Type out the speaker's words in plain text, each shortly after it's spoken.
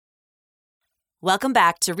Welcome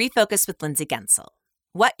back to Refocus with Lindsay Gensel.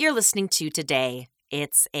 What you're listening to today,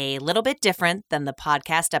 it's a little bit different than the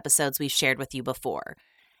podcast episodes we've shared with you before.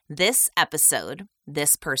 This episode,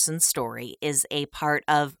 This Person's Story, is a part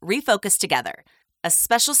of Refocus Together, a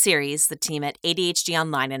special series the team at ADHD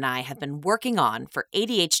Online and I have been working on for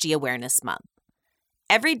ADHD Awareness Month.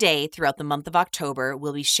 Every day throughout the month of October,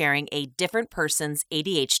 we'll be sharing a different person's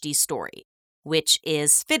ADHD story, which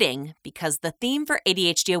is fitting because the theme for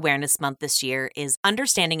ADHD Awareness Month this year is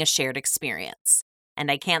understanding a shared experience.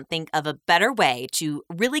 And I can't think of a better way to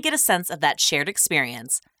really get a sense of that shared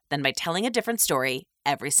experience than by telling a different story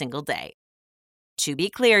every single day. To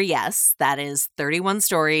be clear, yes, that is 31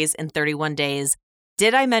 stories in 31 days.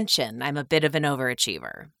 Did I mention I'm a bit of an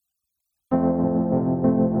overachiever?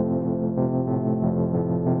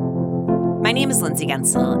 My name is Lindsay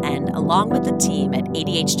Gensel, and along with the team at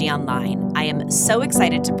ADHD Online, I am so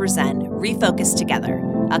excited to present Refocus Together,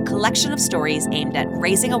 a collection of stories aimed at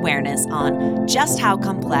raising awareness on just how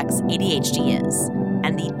complex ADHD is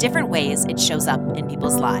and the different ways it shows up in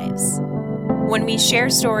people's lives. When we share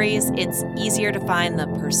stories, it's easier to find the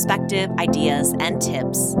perspective, ideas, and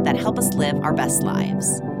tips that help us live our best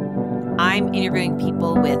lives. I'm interviewing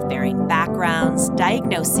people with varying backgrounds,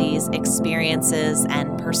 diagnoses, experiences,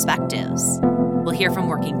 and perspectives. We'll hear from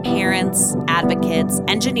working parents, advocates,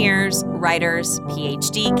 engineers, writers,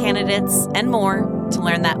 PhD candidates, and more to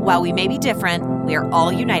learn that while we may be different, we are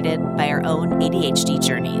all united by our own ADHD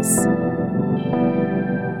journeys.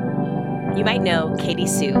 You might know Katie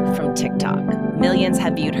Sue from TikTok. Millions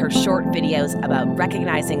have viewed her short videos about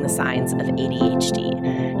recognizing the signs of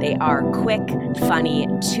ADHD. They are quick, funny,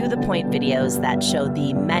 to-the-point videos that show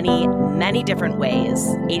the many, many different ways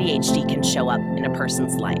ADHD can show up in a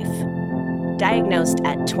person's life. Diagnosed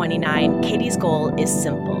at 29, Katie's goal is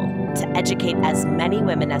simple: to educate as many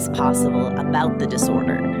women as possible about the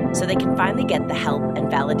disorder so they can finally get the help and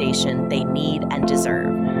validation they need and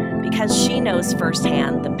deserve, because she knows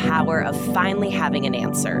firsthand the power of finally having an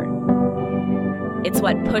answer. It's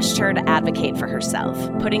what pushed her to advocate for herself,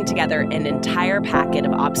 putting together an entire packet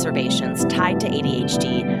of observations tied to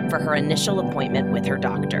ADHD for her initial appointment with her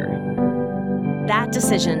doctor. That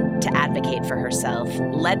decision to advocate for herself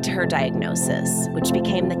led to her diagnosis, which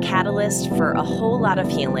became the catalyst for a whole lot of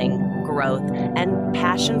healing, growth, and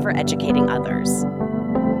passion for educating others.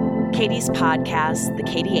 Katie's podcast, the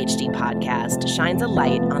KDHD Podcast, shines a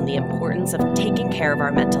light on the importance of taking care of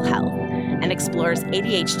our mental health and explores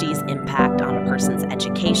ADHD's impact on a person's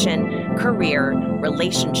education, career,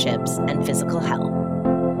 relationships, and physical health.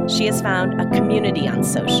 She has found a community on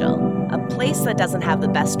social, a place that doesn't have the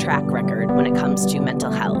best track record when it comes to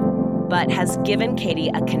mental health, but has given Katie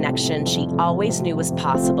a connection she always knew was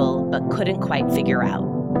possible but couldn't quite figure out.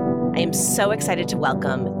 I am so excited to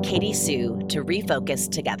welcome Katie Sue to Refocus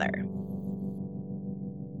Together.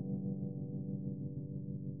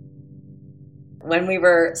 When we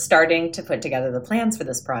were starting to put together the plans for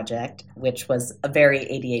this project, which was a very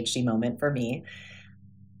ADHD moment for me,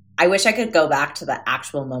 I wish I could go back to the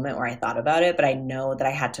actual moment where I thought about it, but I know that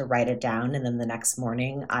I had to write it down. And then the next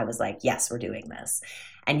morning I was like, yes, we're doing this.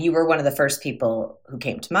 And you were one of the first people who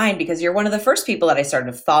came to mind because you're one of the first people that I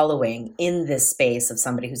started following in this space of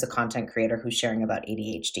somebody who's a content creator who's sharing about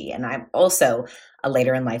ADHD. And I'm also a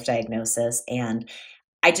later in life diagnosis. And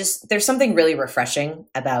there's something really refreshing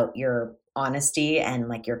about your honesty and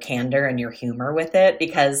like your candor and your humor with it,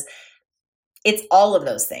 because it's all of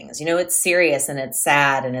those things. You know, it's serious and it's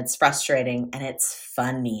sad and it's frustrating and it's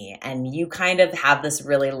funny. And you kind of have this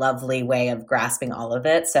really lovely way of grasping all of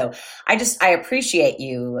it. So I appreciate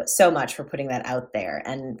you so much for putting that out there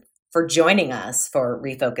and for joining us for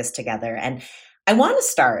Refocus Together. And I want to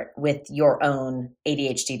start with your own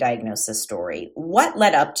ADHD diagnosis story. What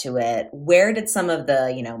led up to it? Where did some of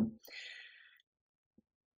the,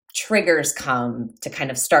 triggers come to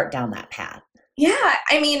kind of start down that path? Yeah,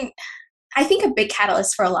 I think a big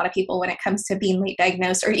catalyst for a lot of people when it comes to being late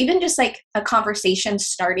diagnosed or even just like a conversation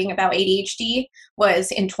starting about ADHD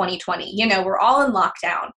was in 2020. We're all in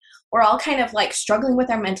lockdown. We're all kind of like struggling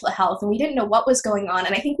with our mental health and we didn't know what was going on.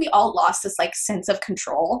 And I think we all lost this like sense of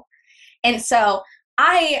control. And so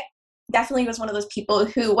I definitely was one of those people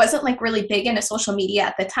who wasn't like really big into social media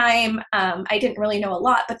at the time. I didn't really know a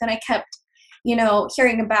lot, but then I kept,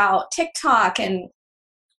 hearing about TikTok and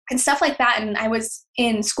stuff like that. And I was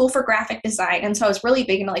in school for graphic design. And so I was really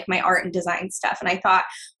big into like my art and design stuff. And I thought,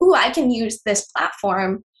 I can use this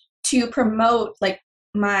platform to promote like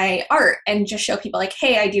my art and just show people like,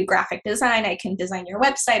 hey, I do graphic design. I can design your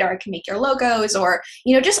website or I can make your logos or,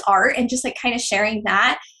 just art and just like kind of sharing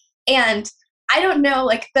that. And I don't know,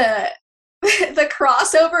 like the the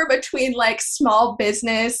crossover between like small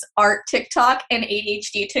business art TikTok and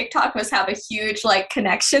ADHD TikTok must have a huge like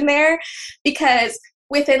connection there, because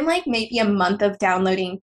within like maybe a month of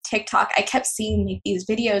downloading TikTok, I kept seeing like these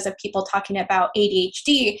videos of people talking about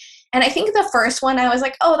ADHD. And I think the first one I was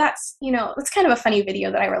like, oh, that's, that's kind of a funny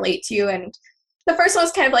video that I relate to. And the first one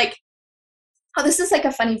was kind of like, oh, this is like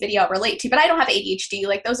a funny video I'll relate to, but I don't have ADHD.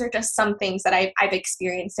 Like those are just some things that I've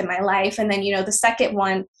experienced in my life. And then, the second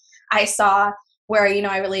one I saw where,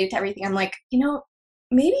 I related to everything. I'm like,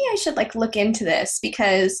 maybe I should like look into this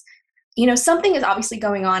because, something is obviously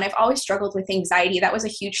going on. I've always struggled with anxiety. That was a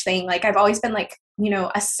huge thing. Like I've always been like,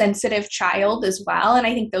 a sensitive child as well. And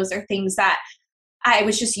I think those are things that I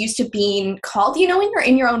was just used to being called. When you're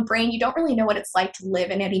in your own brain, you don't really know what it's like to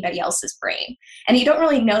live in anybody else's brain. And you don't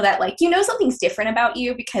really know that, like, something's different about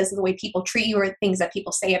you because of the way people treat you or things that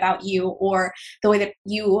people say about you or the way that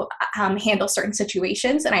you handle certain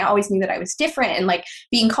situations. And I always knew that I was different and like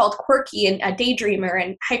being called quirky and a daydreamer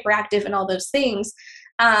and hyperactive and all those things.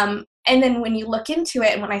 And then when you look into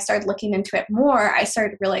it, and when I started looking into it more, I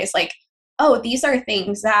started to realize like, oh, these are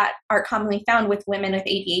things that are commonly found with women with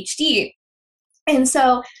ADHD. And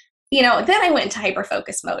so, then I went into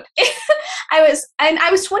hyperfocus mode. I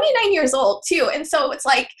was 29 years old too. And so it's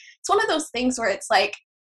like, it's one of those things where it's like,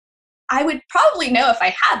 I would probably know if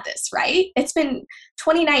I had this, right? It's been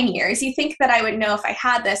 29 years. You think that I would know if I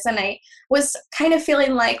had this. And I was kind of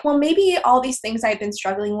feeling like, well, maybe all these things I've been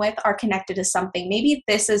struggling with are connected to something. Maybe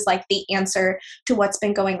this is like the answer to what's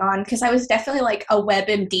been going on. Because I was definitely like a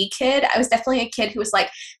WebMD kid. I was definitely a kid who was like,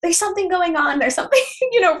 there's something going on. There's something,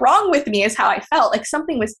 wrong with me is how I felt. Like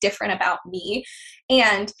something was different about me.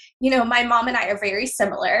 And, my mom and I are very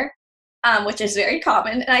similar, which is very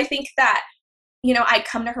common. And I think that I'd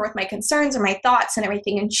come to her with my concerns or my thoughts and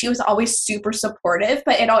everything, and she was always super supportive,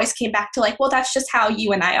 but it always came back to like, well, that's just how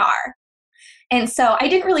you and I are. And so I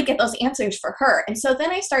didn't really get those answers for her. And so then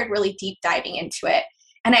I started really deep diving into it.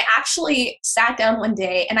 And I actually sat down one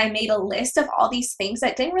day and I made a list of all these things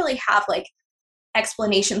that didn't really have like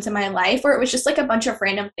explanations in my life, or it was just like a bunch of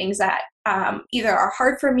random things that either are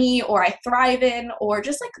hard for me or I thrive in, or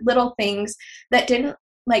just like little things that didn't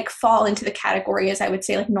like fall into the category as I would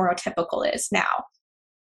say like neurotypical is now.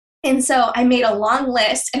 And so I made a long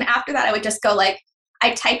list, and after that I would just go like,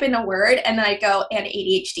 I type in a word and then I go and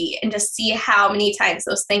ADHD and just see how many times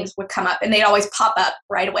those things would come up, and they'd always pop up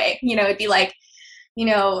right away. It'd be like,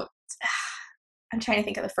 I'm trying to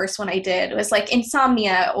think of the first one I did. It was like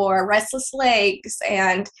insomnia or restless legs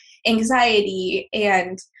and anxiety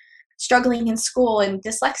and struggling in school and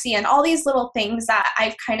dyslexia and all these little things that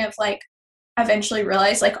I've kind of like eventually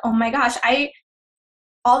realized like, oh my gosh,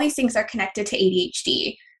 all these things are connected to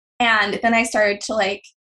ADHD. And then I started to like,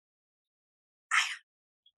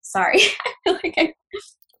 sorry. I feel like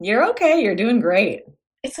You're okay. You're doing great.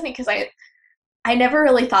 It's funny because I never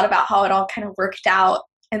really thought about how it all kind of worked out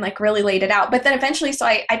and like really laid it out. But then eventually, so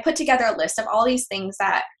I put together a list of all these things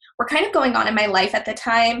that were kind of going on in my life at the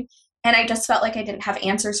time. And I just felt like I didn't have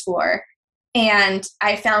answers for. And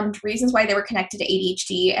I found reasons why they were connected to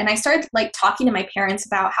ADHD. And I started like talking to my parents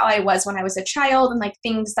about how I was when I was a child and like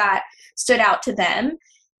things that stood out to them.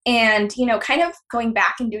 And, kind of going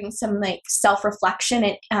back and doing some like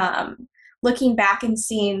self-reflection and looking back and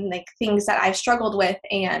seeing like things that I've struggled with.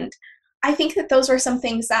 And I think that those were some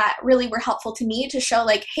things that really were helpful to me to show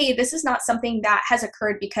like, hey, this is not something that has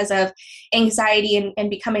occurred because of anxiety and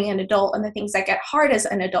becoming an adult and the things that get hard as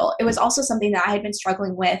an adult. It was also something that I had been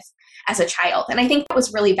struggling with as a child. And I think that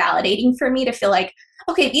was really validating for me to feel like,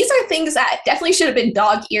 okay, these are things that definitely should have been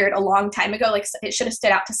dog-eared a long time ago. Like it should have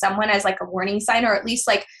stood out to someone as like a warning sign, or at least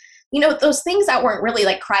like, those things that weren't really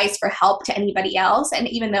like cries for help to anybody else. And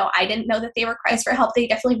even though I didn't know that they were cries for help, they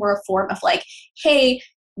definitely were a form of like, hey,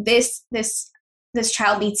 this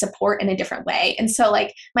child needs support in a different way. And so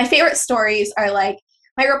like my favorite stories are like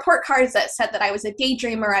my report cards that said that I was a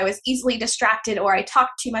daydreamer, I was easily distracted, or I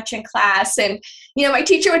talked too much in class. And, my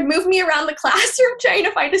teacher would move me around the classroom trying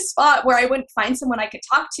to find a spot where I wouldn't find someone I could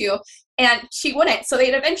talk to. And she wouldn't. So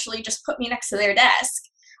they'd eventually just put me next to their desk,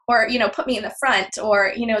 or, put me in the front,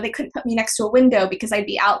 or, they couldn't put me next to a window because I'd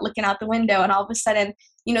be out looking out the window. And all of a sudden,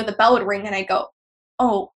 the bell would ring and I go,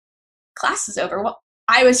 oh, class is over. Well,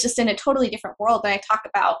 I was just in a totally different world. And I talk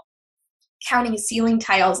about counting ceiling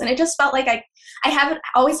tiles. And it just felt like I haven't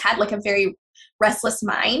always had like a very restless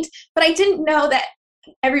mind, but I didn't know that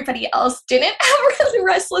everybody else didn't have a really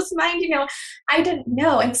restless mind, I didn't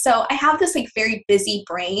know. And so I have this like very busy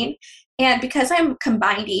brain. And because I'm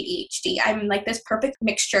combined ADHD, I'm like this perfect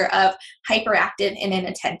mixture of hyperactive and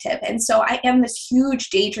inattentive. And so I am this huge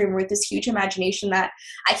daydreamer with this huge imagination that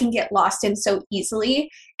I can get lost in so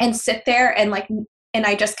easily and sit there and like, and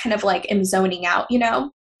I just kind of like am zoning out.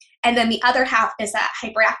 And then the other half is that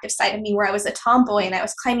hyperactive side of me where I was a tomboy and I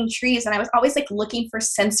was climbing trees and I was always like looking for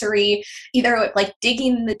sensory, either like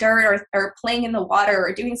digging in the dirt or playing in the water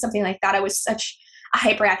or doing something like that. I was such a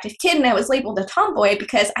hyperactive kid and I was labeled a tomboy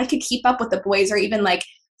because I could keep up with the boys or even like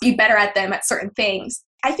be better at them at certain things.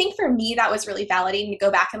 I think for me, that was really validating to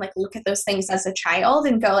go back and like look at those things as a child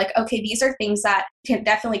and go like, okay, these are things that can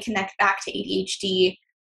definitely connect back to ADHD.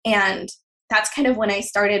 And that's kind of when I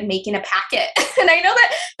started making a packet. And I know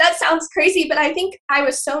that sounds crazy, but I think I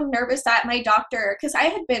was so nervous that my doctor, because I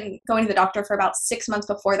had been going to the doctor for about 6 months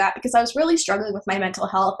before that because I was really struggling with my mental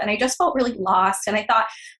health and I just felt really lost. And I thought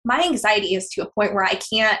my anxiety is to a point where I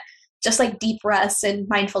can't, just like deep breaths and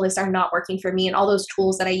mindfulness are not working for me. And all those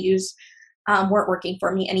tools that I use weren't working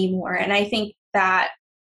for me anymore. And I think that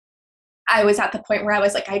I was at the point where I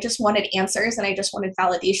was like, I just wanted answers and I just wanted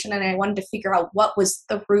validation and I wanted to figure out what was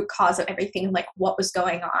the root cause of everything, like what was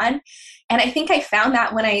going on. And I think I found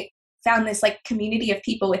that when I found this like community of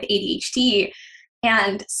people with ADHD.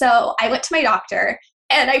 And so I went to my doctor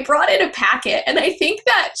and I brought in a packet and I think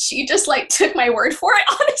that she just like took my word for it,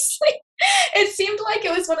 honestly. It seemed like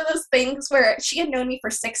it was one of those things where she had known me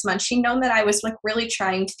for 6 months. She'd known that I was like really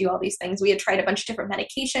trying to do all these things. We had tried a bunch of different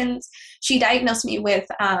medications. She diagnosed me with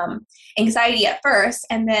anxiety at first.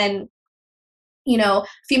 And then, a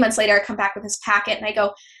few months later, I come back with this packet and I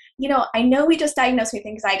go, I know we just diagnosed me with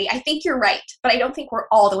anxiety. I think you're right, but I don't think we're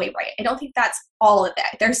all the way right. I don't think that's all of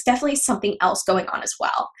it. There's definitely something else going on as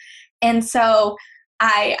well. And so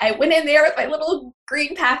I went in there with my little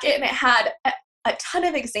green packet and it had a ton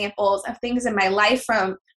of examples of things in my life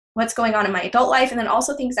from what's going on in my adult life and then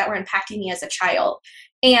also things that were impacting me as a child.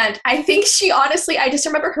 And I think she honestly, I just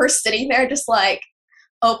remember her sitting there just like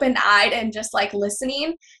open-eyed and just like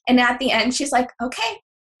listening. And at the end, she's like, okay,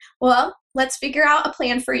 well, let's figure out a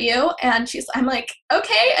plan for you. And I'm like,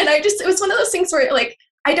 okay. And it was one of those things where like,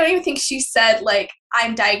 I don't even think she said like,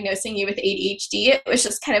 I'm diagnosing you with ADHD. It was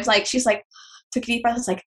just kind of like, she's like, took a deep breath. I was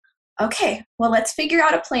like, okay, well, let's figure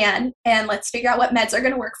out a plan and let's figure out what meds are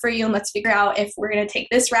going to work for you. And let's figure out if we're going to take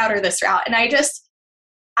this route or this route. And I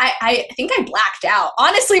think I blacked out.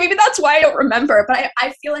 Honestly, maybe that's why I don't remember, but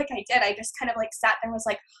I feel like I did. I just kind of like sat there and was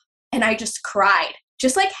like, and I just cried,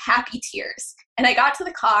 just like happy tears. And I got to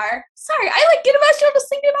the car. Sorry, I like get emotional just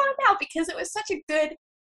thinking about it now because it was such a good,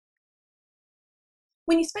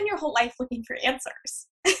 when you spend your whole life looking for answers.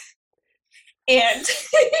 And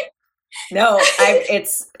no,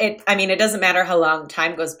 it doesn't matter how long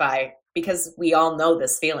time goes by because we all know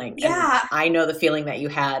this feeling. Yeah. And I know the feeling that you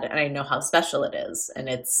had and I know how special it is. And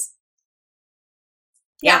it's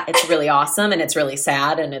really awesome and it's really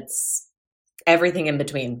sad and it's everything in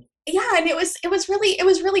between. Yeah. And it was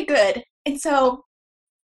really good. And so,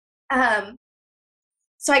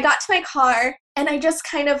 so I got to my car and I just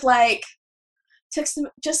kind of like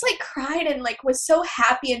just like cried and like was so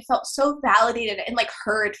happy and felt so validated and like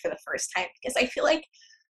heard for the first time because I feel like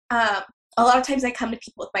a lot of times I come to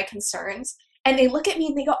people with my concerns and they look at me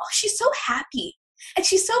and they go, oh, she's so happy and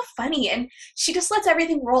she's so funny and she just lets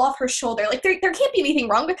everything roll off her shoulder. Like there can't be anything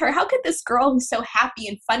wrong with her. How could this girl who's so happy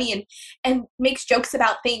and funny and makes jokes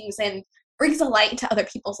about things and brings a light into other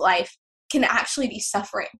people's life can actually be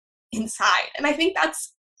suffering inside? And I think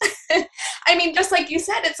that's I mean, just like you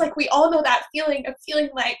said, it's like we all know that feeling of feeling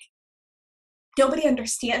like nobody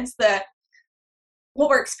understands what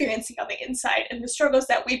we're experiencing on the inside and the struggles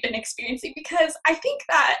that we've been experiencing because I think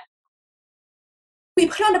that we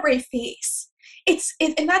put on a brave face.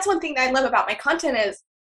 And that's one thing that I love about my content is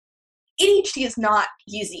ADHD is not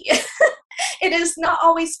easy. It is not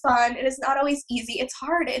always fun. It is not always easy. It's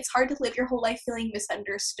hard. It's hard to live your whole life feeling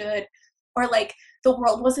misunderstood or like the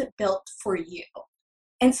world wasn't built for you.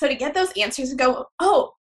 And so to get those answers and go,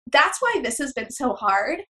 oh, that's why this has been so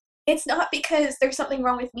hard. It's not because there's something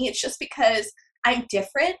wrong with me. It's just because I'm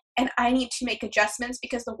different and I need to make adjustments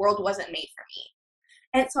because the world wasn't made for me.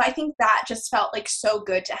 And so I think that just felt like so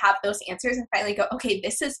good to have those answers and finally go, okay,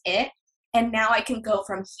 this is it. And now I can go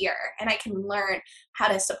from here and I can learn how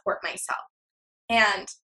to support myself. And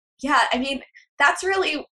yeah, I mean, that's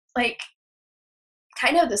really like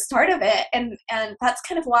kind of the start of it. And that's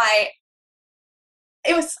kind of why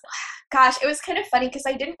it was kind of funny because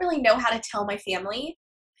I didn't really know how to tell my family.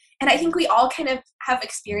 And I think we all kind of have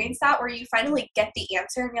experienced that where you finally get the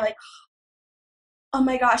answer and you're like, oh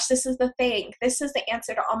my gosh, this is the thing. This is the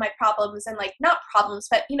answer to all my problems. And like, not problems,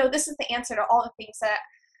 but this is the answer to all the things that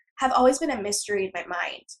have always been a mystery in my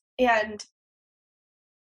mind. And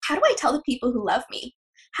how do I tell the people who love me?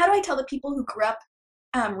 How do I tell the people who grew up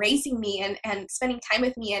raising me and spending time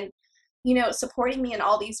with me and, supporting me in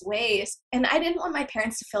all these ways? And I didn't want my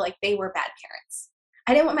parents to feel like they were bad parents.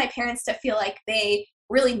 I didn't want my parents to feel like they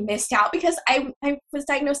really missed out, because I was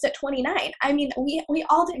diagnosed at 29. I mean, we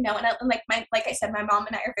all didn't know. And like I said, my mom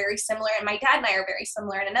and I are very similar, and my dad and I are very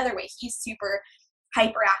similar in another way. He's super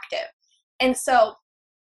hyperactive. And so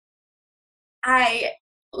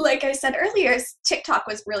like I said earlier, TikTok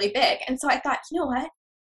was really big. And so I thought, you know what?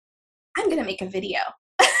 I'm going to make a video.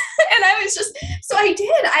 And so I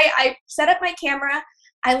did. I set up my camera.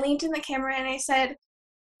 I leaned in the camera and I said,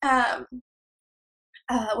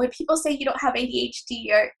 when people say you don't have ADHD,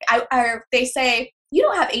 or they say you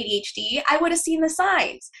don't have ADHD, I would have seen the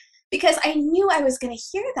signs, because I knew I was going to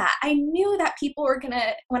hear that. I knew that people were going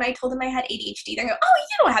to, when I told them I had ADHD, they're going to go, oh,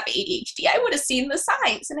 you don't have ADHD. I would have seen the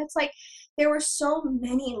signs. And it's like, there were so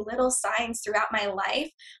many little signs throughout my life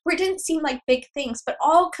where it didn't seem like big things, but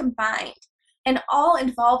all combined and all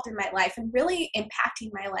involved in my life and really impacting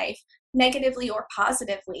my life negatively or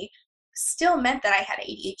positively, still meant that I had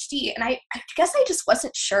ADHD. And I guess I just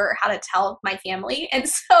wasn't sure how to tell my family. And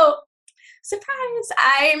so, surprise,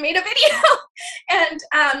 I made a video. And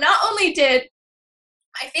not only did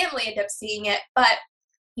my family end up seeing it, but,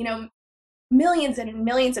 millions and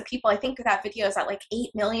millions of people, I think that video is at like 8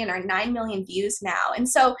 million or 9 million views now. And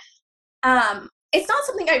so it's not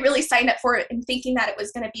something I really signed up for and thinking that it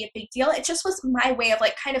was going to be a big deal. It just was my way of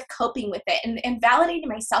like kind of coping with it and validating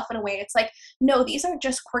myself in a way. It's like, no, these aren't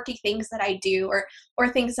just quirky things that I do or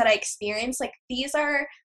things that I experience. Like, these are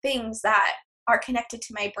things that are connected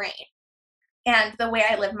to my brain and the way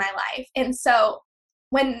I live my life. And so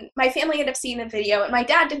when my family ended up seeing the video, and my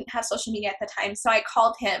dad didn't have social media at the time, so I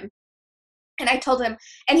called him and I told him,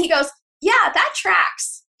 and he goes, yeah, that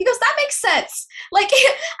tracks. He goes, that makes sense. Like,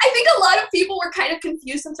 I think a lot of people were kind of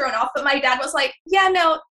confused and thrown off, but my dad was like, yeah,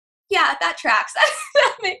 no, yeah, that tracks.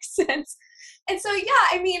 That makes sense. And so, yeah,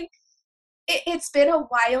 I mean, it's been a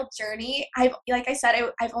wild journey. Like I said,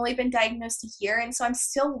 I've only been diagnosed a year, and so I'm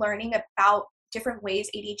still learning about different ways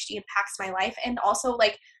ADHD impacts my life, and also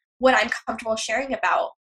like what I'm comfortable sharing about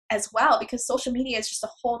as well, because social media is just a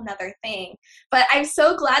whole nother thing. But I'm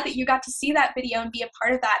so glad that you got to see that video and be a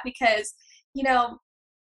part of that, because,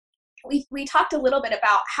 we talked a little bit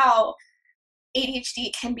about how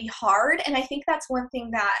ADHD can be hard. And I think that's one thing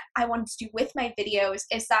that I wanted to do with my videos,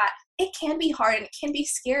 is that it can be hard and it can be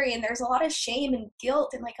scary. And there's a lot of shame and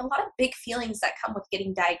guilt and like a lot of big feelings that come with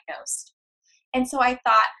getting diagnosed. And so I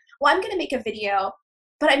thought, well, I'm going to make a video,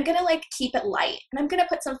 but I'm going to like keep it light, and I'm going to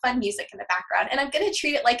put some fun music in the background, and I'm going to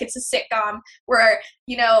treat it like it's a sitcom where,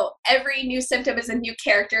 every new symptom is a new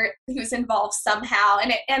character who's involved somehow.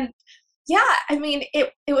 And yeah, I mean,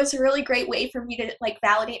 it was a really great way for me to like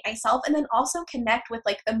validate myself, and then also connect with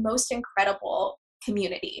like the most incredible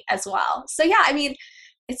community as well. So yeah, I mean,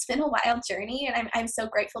 it's been a wild journey, and I'm so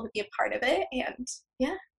grateful to be a part of it. And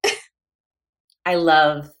yeah. I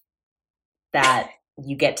love that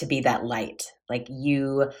you get to be that light. Like,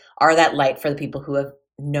 you are that light for the people who have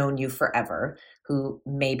known you forever, who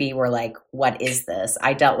maybe were like, what is this?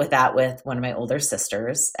 I dealt with that with one of my older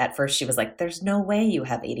sisters. At first she was like, there's no way you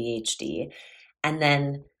have ADHD. And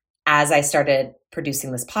then as I started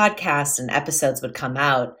producing this podcast and episodes would come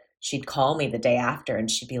out, she'd call me the day after and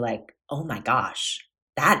she'd be like, oh my gosh,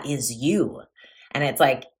 that is you. And it's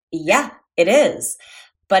like, yeah, it is.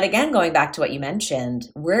 But again, going back to what you mentioned,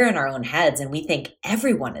 we're in our own heads and we think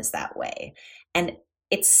everyone is that way. And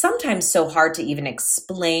it's sometimes so hard to even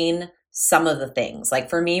explain some of the things. Like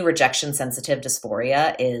for me, rejection sensitive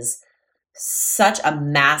dysphoria is such a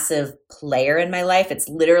massive player in my life. It's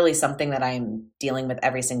literally something that I'm dealing with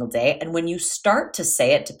every single day. And when you start to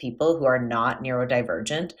say it to people who are not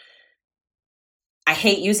neurodivergent, I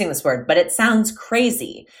hate using this word, but it sounds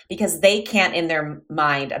crazy because they can't in their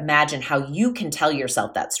mind imagine how you can tell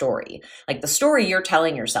yourself that story. Like the story you're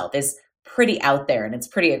telling yourself is pretty out there and it's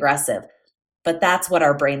pretty aggressive, but that's what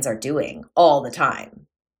our brains are doing all the time.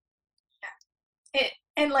 Yeah.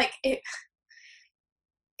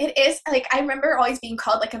 It is like, I remember always being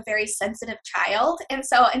called like a very sensitive child. And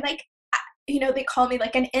so, and like, they call me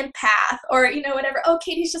like an empath or, whatever. Oh,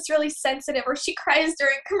 Katie's just really sensitive, or she cries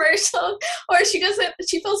during commercials, or she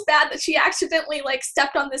feels bad that she accidentally like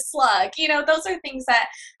stepped on this slug. Those are things that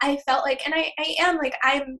I felt like, and I am like,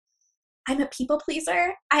 I'm a people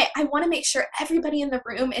pleaser. I want to make sure everybody in the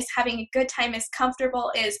room is having a good time, is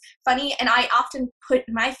comfortable, is funny. And I often put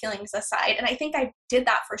my feelings aside. And I think I did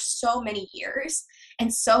that for so many years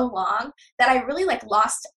and so long that I really like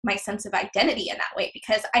lost my sense of identity in that way,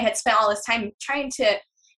 because I had spent all this time trying to,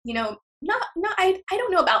 you know, I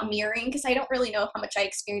don't know about mirroring, because I don't really know how much I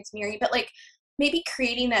experience mirroring, but like maybe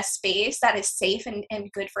creating a space that is safe and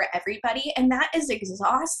good for everybody. And that is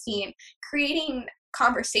exhausting. Creating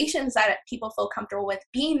conversations that people feel comfortable with,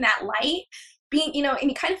 being that light, being, and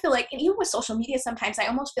you kind of feel like, and even with social media, sometimes I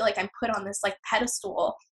almost feel like I'm put on this like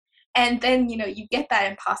pedestal. And then, you get that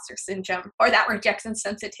imposter syndrome or that rejection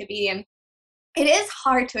sensitivity. And it is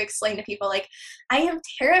hard to explain to people, like, I am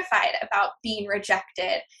terrified about being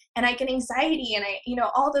rejected, and I get anxiety, and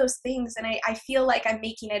all those things. And I feel like I'm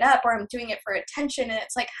making it up, or I'm doing it for attention. And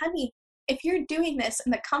it's like, honey, if you're doing this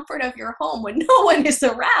in the comfort of your home when no one is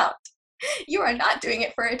around, you are not doing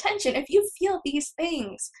it for attention. If you feel these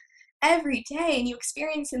things every day and you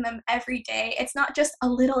experience in them every day, it's not just a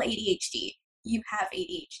little ADHD. You have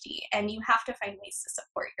ADHD, and you have to find ways to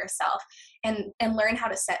support yourself and learn how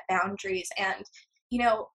to set boundaries and,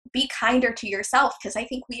 be kinder to yourself. Because I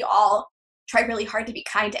think we all try really hard to be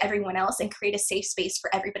kind to everyone else and create a safe space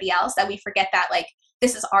for everybody else, that we forget that, like,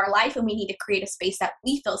 this is our life and we need to create a space that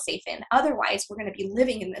we feel safe in. Otherwise, we're going to be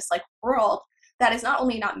living in this like world that is not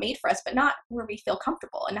only not made for us, but not where we feel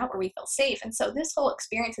comfortable and not where we feel safe. And so this whole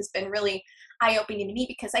experience has been really eye-opening to me,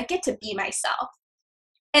 because I get to be myself.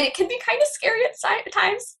 And it can be kind of scary at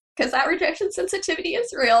times, because that rejection sensitivity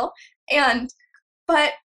is real.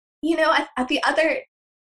 But on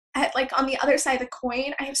the other side of the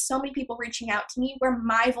coin, I have so many people reaching out to me where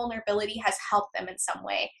my vulnerability has helped them in some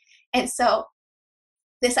way. And so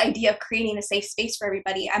this idea of creating a safe space for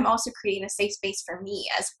everybody, I'm also creating a safe space for me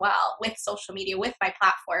as well, with social media, with my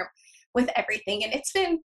platform, with everything. And it's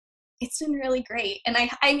been really great. And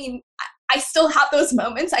I mean, I still have those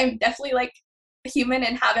moments. I'm definitely like human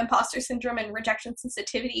and have imposter syndrome and rejection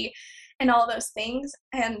sensitivity and all those things.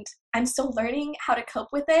 And I'm still learning how to cope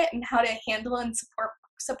with it and how to handle and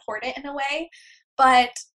support it in a way.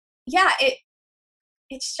 But yeah,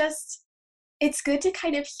 it's good to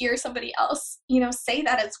kind of hear somebody else, say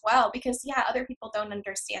that as well, because yeah, other people don't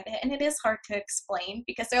understand it. And it is hard to explain,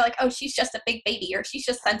 because they're like, oh, she's just a big baby, or she's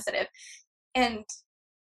just sensitive. And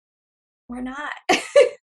we're not.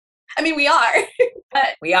 I mean, we are,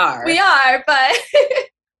 but We are. But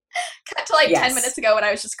cut to like Yes. 10 minutes ago when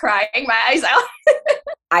I was just crying my eyes out.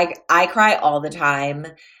 I cry all the time.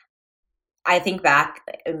 I think back,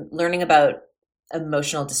 learning about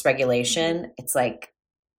emotional dysregulation, it's like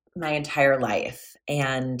my entire life.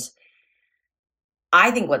 And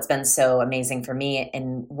I think what's been so amazing for me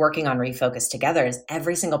in working on Refocus together is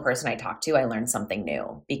every single person I talk to, I learn something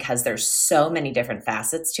new, because there's so many different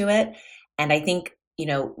facets to it. And I think,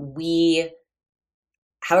 we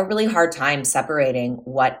have a really hard time separating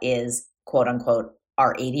what is quote unquote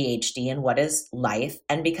our ADHD and what is life.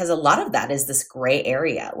 And because a lot of that is this gray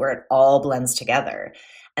area where it all blends together.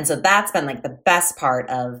 And so that's been like the best part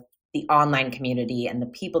of the online community and the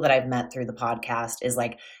people that I've met through the podcast, is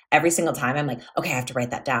like every single time I'm like, okay, I have to write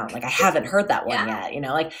that down. Like, I haven't heard that one yet,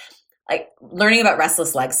 like learning about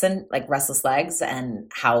restless legs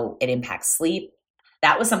and how it impacts sleep.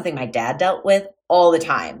 That was something my dad dealt with all the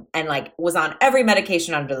time, and like was on every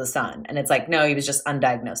medication under the sun. And it's like, no, he was just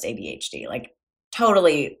undiagnosed ADHD, like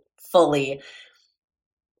totally, fully.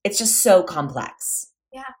 It's just so complex.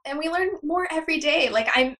 Yeah. And we learn more every day. Like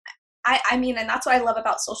I mean, and that's what I love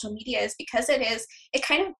about social media, is because the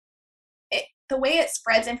way it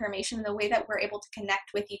spreads information, the way that we're able to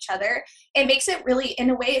connect with each other, it makes it really, in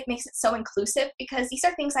a way, it makes it so inclusive, because these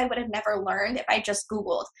are things I would have never learned if I just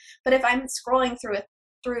Googled. But if I'm scrolling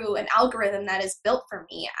through an algorithm that is built for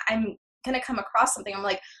me, I'm going to come across something. I'm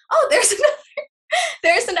like, oh,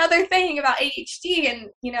 there's another thing about ADHD. And,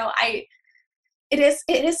 it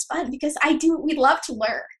is fun, because we love to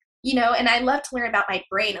learn. And I love to learn about my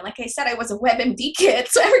brain. And like I said, I was a WebMD kid.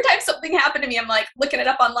 So every time something happened to me, I'm like looking it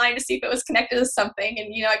up online to see if it was connected to something.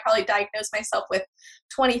 And, I probably diagnosed myself with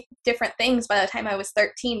 20 different things by the time I was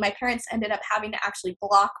 13. My parents ended up having to actually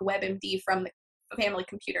block WebMD from the family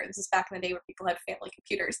computer. This is back in the day where people had family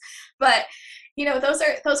computers. But, those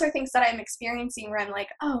are things that I'm experiencing where I'm like,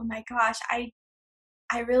 oh my gosh, I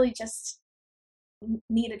really just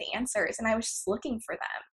needed answers, and I was just looking for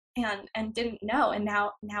them and didn't know, and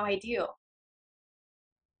now I do.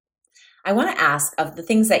 I want to ask, of the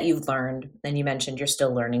things that you've learned, and you mentioned you're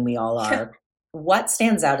still learning, we all are, what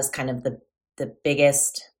stands out as kind of the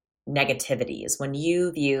biggest negativities when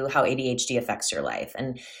you view how ADHD affects your life,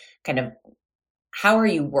 and kind of how are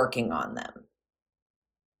you working on them?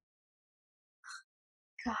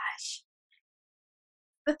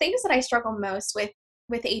 the things that I struggle most with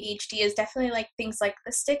ADHD is definitely like things like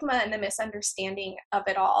the stigma and the misunderstanding of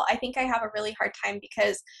it all. I think I have a really hard time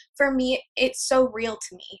because for me, it's so real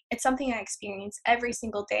to me. It's something I experience every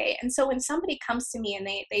single day. And so when somebody comes to me and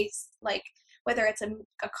they like, whether it's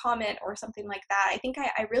a comment or something like that, I think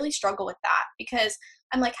I really struggle with that because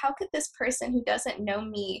I'm like, how could this person who doesn't know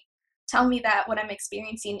me tell me that what I'm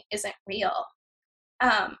experiencing isn't real?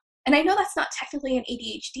 And I know that's not technically an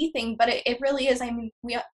ADHD thing, but it really is. I mean,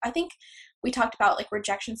 I think we talked about like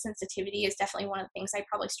rejection sensitivity is definitely one of the things I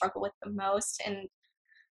probably struggle with the most.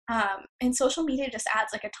 And social media just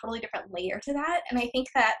adds like a totally different layer to that. And I think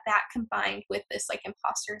that that combined with this like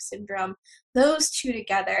imposter syndrome, those two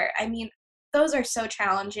together, I mean, those are so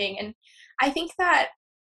challenging. And I think that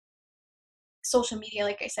social media,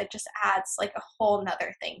 like I said, just adds like a whole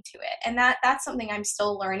nother thing to it. And that's something I'm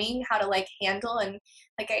still learning how to like handle. And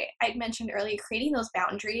like I mentioned earlier, creating those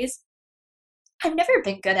boundaries. I've never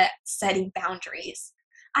been good at setting boundaries.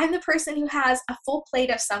 I'm the person who has a full plate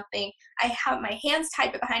of something. I have my hands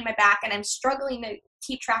tied behind my back and I'm struggling to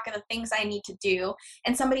keep track of the things I need to do.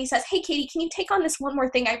 And somebody says, "Hey Katie, can you take on this one more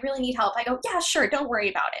thing? I really need help." I go, "Yeah, sure, don't worry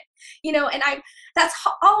about it." And that's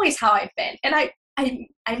always how I've been. And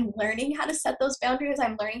I'm learning how to set those boundaries.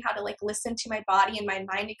 I'm learning how to like listen to my body and my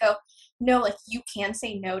mind and go, "No, like you can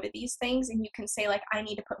say no to these things and you can say like I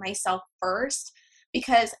need to put myself first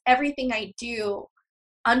because everything I do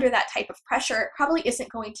under that type of pressure probably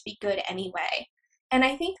isn't going to be good anyway." And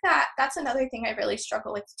I think that that's another thing I really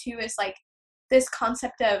struggle with too is like this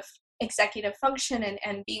concept of executive function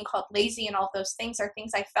and being called lazy and all those things are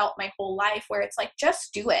things I felt my whole life where it's like,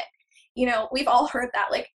 just do it. We've all heard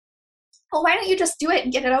that like, well, why don't you just do it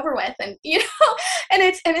and get it over with? And and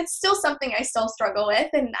it's still something I still struggle with,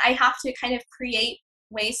 and I have to kind of create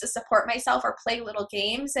ways to support myself or play little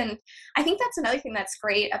games. And I think that's another thing that's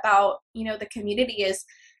great about the community is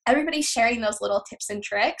everybody's sharing those little tips and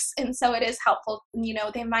tricks, and so it is helpful.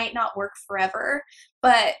 They might not work forever,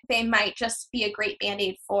 but they might just be a great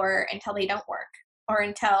band-aid for until they don't work, or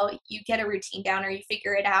until you get a routine down or you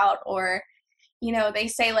figure it out, or they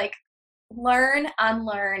say like learn,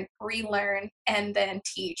 unlearn, relearn, and then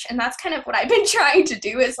teach. And that's kind of what I've been trying to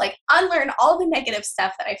do is like unlearn all the negative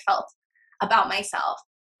stuff that I felt about myself,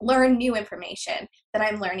 learn new information that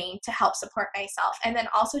I'm learning to help support myself, and then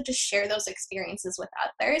also just share those experiences with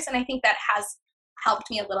others. And I think that has helped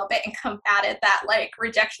me a little bit and combated that like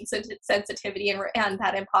rejection sensitivity and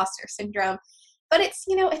that imposter syndrome. But it's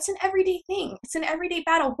an everyday thing. It's an everyday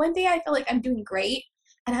battle. One day I feel like I'm doing great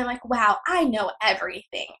and I'm like, wow, I know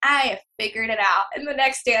everything. I have figured it out. And the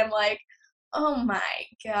next day I'm like, oh my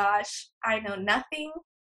gosh, I know nothing.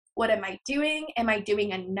 What am I doing? Am I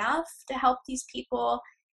doing enough to help these people?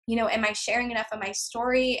 Am I sharing enough of my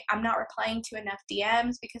story? I'm not replying to enough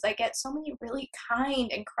DMs because I get so many really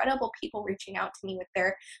kind, incredible people reaching out to me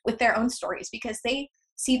with their own stories because they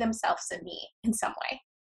see themselves in me in some way.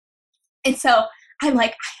 And so I'm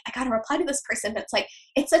like, I got to reply to this person. That's like,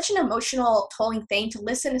 it's such an emotional tolling thing to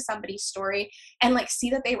listen to somebody's story and like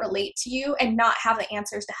see that they relate to you and not have the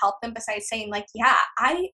answers to help them besides saying like, yeah,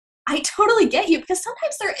 I totally get you, because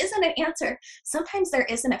sometimes there isn't an answer. Sometimes there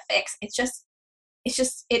isn't a fix.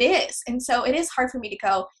 It is. And so it is hard for me to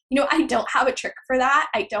go, I don't have a trick for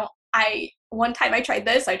that. One time I tried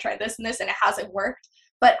this and this, and it hasn't worked,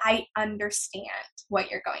 but I understand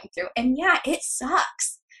what you're going through. And yeah, it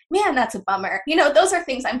sucks. Man, that's a bummer. Those are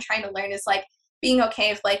things I'm trying to learn is like being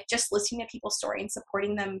okay with like just listening to people's story and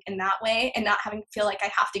supporting them in that way and not having to feel like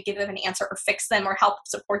I have to give them an answer or fix them or help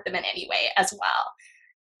support them in any way as well.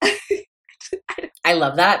 I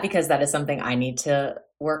love that because that is something I need to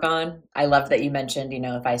work on. I love that you mentioned,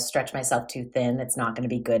 if I stretch myself too thin, it's not going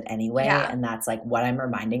to be good anyway. Yeah. And that's like what I'm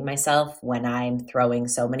reminding myself when I'm throwing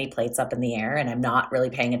so many plates up in the air and I'm not really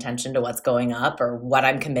paying attention to what's going up or what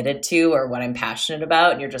I'm committed to or what I'm passionate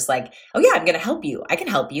about. And you're just like, oh yeah, I'm going to help you. I can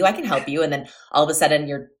help you. I can help you. And then all of a sudden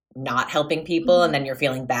you're not helping people, Mm-hmm. and then you're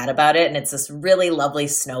feeling bad about it. And it's this really lovely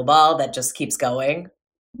snowball that just keeps going.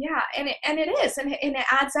 Yeah, and it is, and it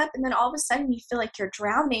adds up, and then all of a sudden you feel like you're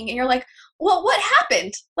drowning, and you're like, "Well, what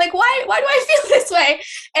happened? Like, why do I feel this way?"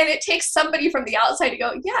 And it takes somebody from the outside to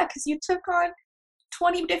go, "Yeah, because you took on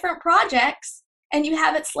 20 different projects, and you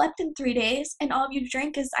haven't slept in 3 days, and all you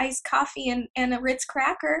drink is iced coffee and a Ritz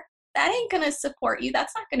cracker. That ain't gonna support you.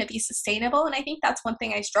 That's not gonna be sustainable." And I think that's one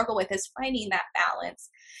thing I struggle with is finding that balance,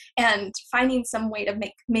 and finding some way to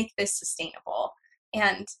make this sustainable.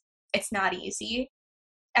 And it's not easy.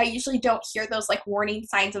 I usually don't hear those like warning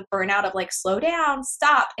signs of burnout of like slow down,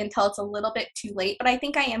 stop until it's a little bit too late. But I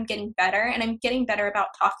think I am getting better, and I'm getting better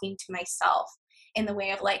about talking to myself in the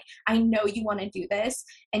way of like, I know you want to do this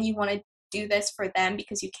and you want to do this for them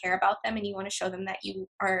because you care about them and you want to show them that you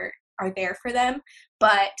are there for them,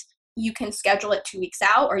 but you can schedule it 2 weeks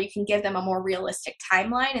out, or you can give them a more realistic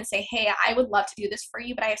timeline and say, hey, I would love to do this for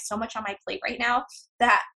you, but I have so much on my plate right now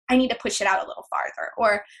that I need to push it out a little farther.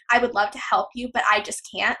 Or I would love to help you, but I just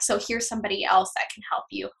can't. So here's somebody else that can help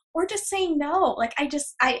you. Or just say no. Like, I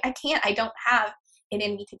can't, I don't have it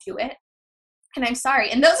in me to do it. And I'm sorry.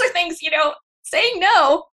 And those are things, saying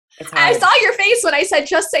no. I saw your face when I said,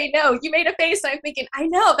 just say no. You made a face and I'm thinking, I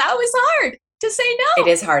know, that was hard to say no. It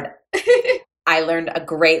is hard. I learned a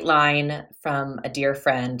great line from a dear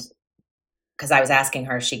friend because I was asking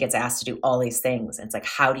her, she gets asked to do all these things. And it's like,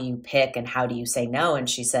 how do you pick and how do you say no? And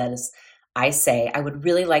she says, I say, I would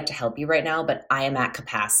really like to help you right now, but I am at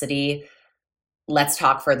capacity. Let's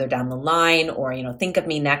talk further down the line, or, think of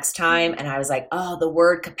me next time. And I was like, oh, the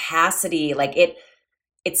word capacity, like it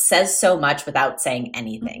says so much without saying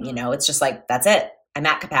anything, it's just like, that's it. I'm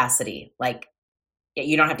at capacity. Like,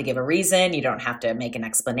 you don't have to give a reason. You don't have to make an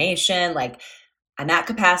explanation. Like, I'm at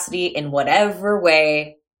capacity in whatever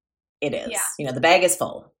way it is. Yeah. The bag is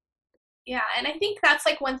full. Yeah. And I think that's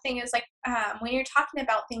like one thing is like, when you're talking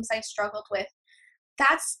about things I struggled with,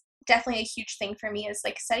 that's definitely a huge thing for me, is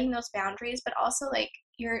like setting those boundaries, but also like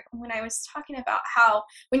when I was talking about how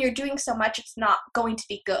when you're doing so much, it's not going to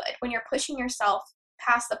be good. When you're pushing yourself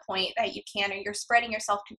past the point that you can, or you're spreading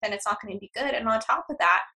yourself too thin, it's not going to be good. And on top of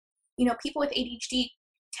that, people with ADHD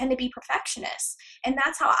tend to be perfectionists. And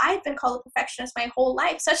that's how I've been called a perfectionist my whole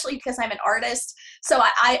life, especially because I'm an artist. So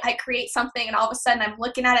I create something and all of a sudden I'm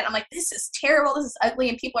looking at it and I'm like, this is terrible, this is ugly.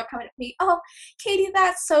 And people are coming at me, oh, Katie,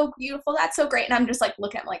 that's so beautiful, that's so great. And I'm just like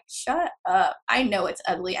looking at them like, shut up. I know it's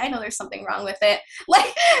ugly. I know there's something wrong with it. Like,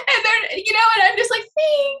 and they're, and I'm just like,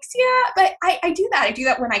 thanks, yeah. But I do that. I do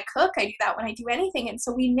that when I cook. I do that when I do anything. And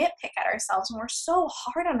so we nitpick at ourselves and we're so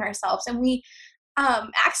hard on ourselves, and we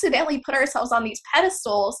accidentally put ourselves on these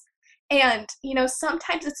pedestals. And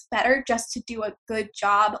sometimes it's better just to do a good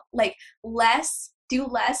job, like do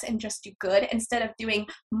less and just do good, instead of doing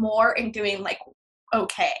more and doing like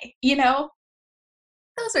okay.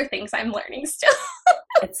 Those are things I'm learning still.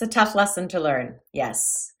 It's a tough lesson to learn.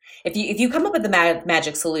 Yes. If you come up with the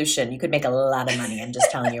magic solution, you could make a lot of money. I'm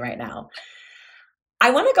just telling you right now. I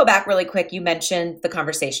want to go back really quick. You mentioned the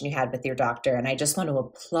conversation you had with your doctor, and I just want to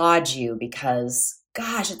applaud you because,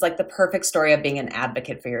 gosh, it's like the perfect story of being an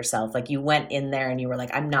advocate for yourself. Like, you went in there and you were like,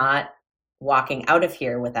 I'm not walking out of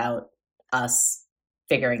here without us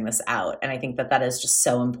figuring this out. And I think that is just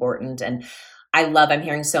so important. And I'm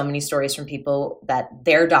hearing so many stories from people that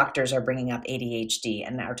their doctors are bringing up ADHD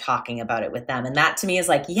and are talking about it with them. And that to me is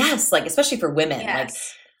like, yes, like, especially for women,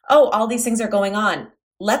 Yes. like, oh, all these things are going on.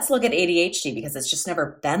 Let's look at ADHD because it's just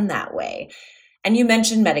never been that way. And you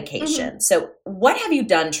mentioned medication. Mm-hmm. So what have you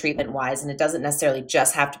done treatment-wise? And it doesn't necessarily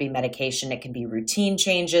just have to be medication. It can be routine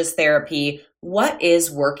changes, therapy. What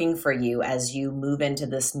is working for you as you move into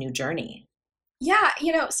this new journey? Yeah,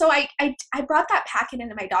 so I brought that packet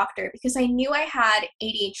into my doctor because I knew I had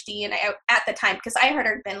ADHD, and at the time, because I had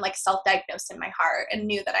already been like self-diagnosed in my heart and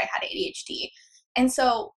knew that I had ADHD. And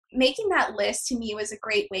so making that list to me was a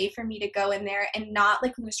great way for me to go in there and not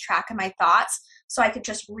like lose track of my thoughts, so I could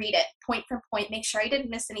just read it point for point, make sure I didn't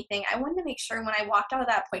miss anything. I wanted to make sure when I walked out of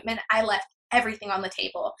that appointment, I left everything on the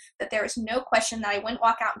table, that there was no question, that I wouldn't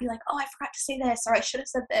walk out and be like, oh, I forgot to say this, or I should have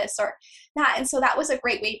said this, or that. And so that was a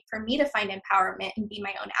great way for me to find empowerment and be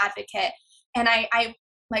my own advocate. And I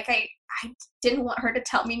didn't want her to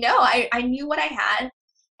tell me no. I knew what I had.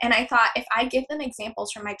 And I thought, if I give them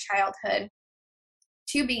examples from my childhood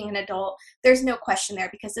to being an adult, there's no question there,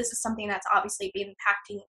 because this is something that's obviously been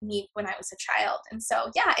impacting me when I was a child. And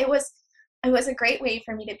so, yeah, it was a great way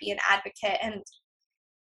for me to be an advocate. And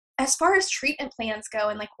as far as treatment plans go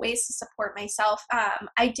and like ways to support myself,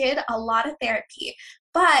 I did a lot of therapy,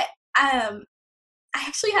 but I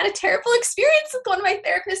actually had a terrible experience with one of my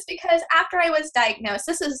therapists, because after I was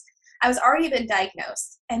diagnosed, I was already been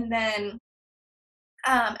diagnosed, and then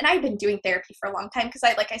and I've been doing therapy for a long time because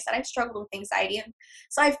like I said, I've struggled with anxiety. And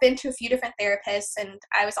so I've been to a few different therapists, and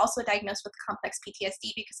I was also diagnosed with complex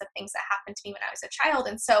PTSD because of things that happened to me when I was a child.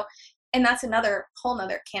 And that's another whole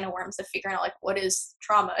nother can of worms of figuring out like what is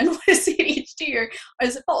trauma and what is ADHD, or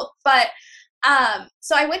is it both? But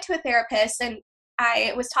so I went to a therapist, and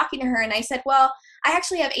I was talking to her, and I said, well, I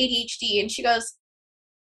actually have ADHD. And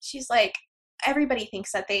she's like, everybody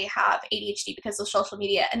thinks that they have ADHD because of social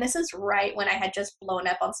media. And this is right when I had just blown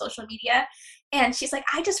up on social media. And she's like,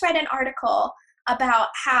 I just read an article about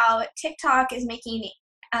how TikTok is making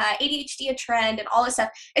ADHD a trend and all this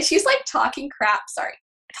stuff. And she's like talking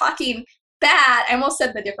bad. I almost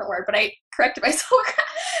said the different word, but I corrected myself.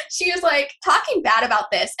 She was like talking bad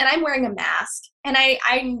about this, and I'm wearing a mask. And I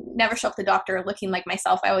never show up to the doctor looking like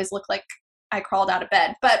myself. I always look like I crawled out of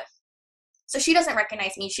bed. But so she doesn't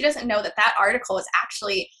recognize me. She doesn't know that that article is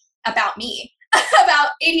actually about me, about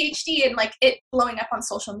ADHD and like it blowing up on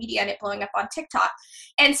social media and it blowing up on TikTok.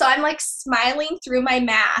 And so I'm like smiling through my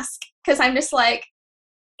mask because I'm just like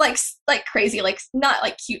crazy, like not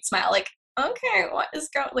like cute smile, like, okay, what is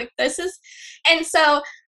going, like this is, and so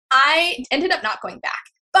I ended up not going back.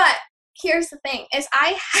 But here's the thing is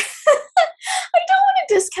I I don't want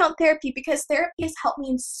to discount therapy because therapy has helped me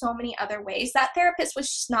in so many other ways. That therapist was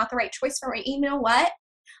just not the right choice for me. You know what?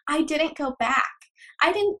 I didn't go back.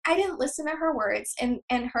 I didn't listen to her words and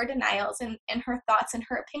her denials and her thoughts and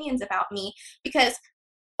her opinions about me because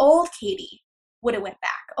old Katie would have went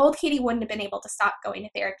back. Old Katie wouldn't have been able to stop going to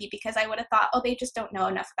therapy because I would have thought, oh, they just don't know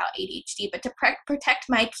enough about ADHD. But to protect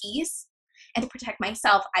my peace and to protect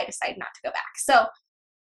myself, I decided not to go back. So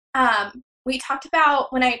we talked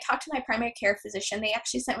about, when I talked to my primary care physician, they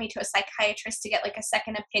actually sent me to a psychiatrist to get like a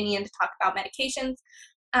second opinion to talk about medications.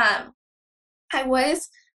 I was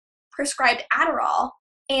prescribed Adderall,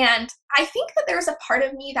 and I think that there's a part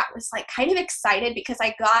of me that was like kind of excited because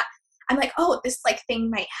I'm like, oh, this like thing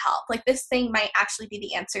might help. Like this thing might actually be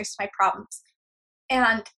the answers to my problems.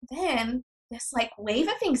 And then this like wave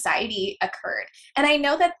of anxiety occurred. And I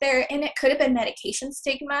know that and it could have been medication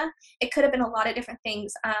stigma. It could have been a lot of different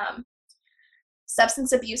things.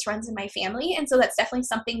 Substance abuse runs in my family. And so that's definitely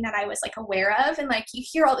something that I was like aware of. And like you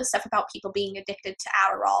hear all this stuff about people being addicted to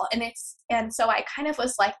Adderall. And so I kind of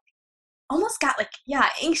was like, almost got like, yeah,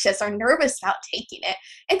 anxious or nervous about taking it.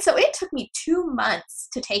 And so it took me 2 months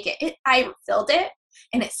to take it. I filled it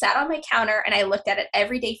and it sat on my counter and I looked at it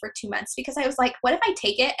every day for 2 months because I was like, what if I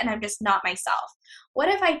take it and I'm just not myself? What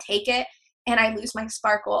if I take it and I lose my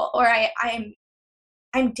sparkle, or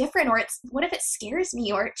I'm different, or what if it scares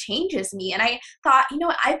me or it changes me? And I thought, you know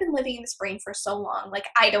what, I've been living in this brain for so long, like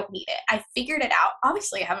I don't need it. I figured it out.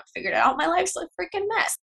 Obviously I haven't figured it out. My life's a freaking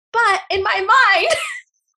mess. But in my mind,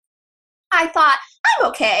 I thought, I'm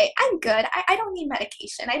okay. I'm good. I don't need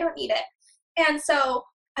medication. I don't need it. And so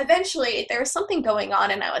eventually there was something going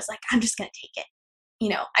on and I was like, I'm just going to take it. You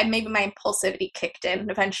know, maybe my impulsivity kicked in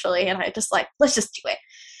eventually and I just like, let's just do it.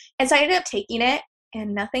 And so I ended up taking it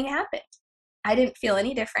and nothing happened. I didn't feel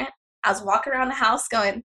any different. I was walking around the house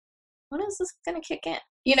going, when is this going to kick in?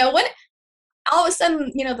 You know, when all of a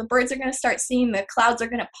sudden, you know, the birds are going to start singing, the clouds are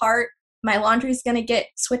going to part, my laundry's going to get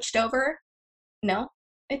switched over. No,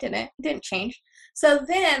 it didn't. It didn't change. So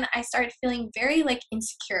then I started feeling very like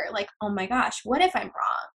insecure, like, oh my gosh, what if I'm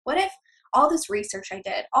wrong? What if all this research I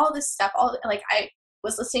did, all this stuff, like I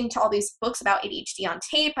was listening to all these books about ADHD on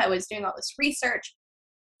tape, I was doing all this research,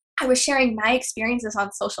 I was sharing my experiences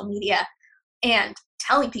on social media and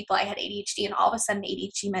telling people I had ADHD, and all of a sudden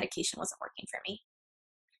ADHD medication wasn't working for me.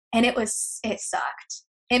 And it sucked.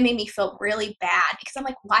 It made me feel really bad because I'm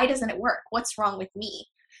like, why doesn't it work? What's wrong with me?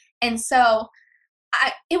 And so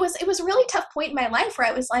it was a really tough point in my life where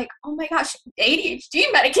I was like, oh my gosh, ADHD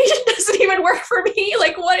medication doesn't even work for me.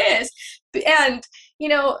 Like, what is? And you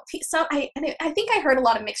know, I think I heard a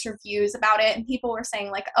lot of mixed reviews about it, and people were saying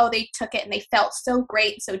like, oh, they took it and they felt so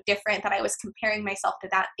great, so different, that I was comparing myself to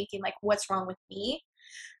that, thinking like, what's wrong with me?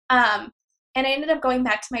 And I ended up going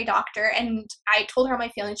back to my doctor, and I told her my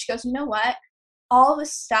feelings. She goes, you know what? All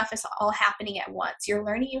this stuff is all happening at once. You're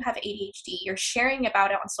learning you have ADHD. You're sharing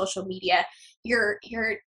about it on social media. You're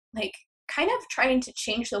like kind of trying to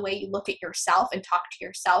change the way you look at yourself and talk to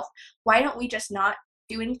yourself. Why don't we just not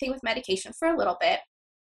do anything with medication for a little bit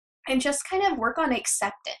and just kind of work on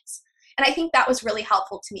acceptance? And I think that was really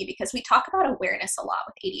helpful to me because we talk about awareness a lot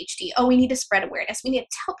with ADHD. Oh, we need to spread awareness. We need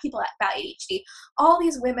to tell people about ADHD. All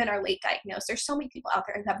these women are late diagnosed. There's so many people out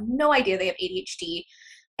there who have no idea they have ADHD.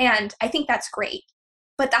 And I think that's great,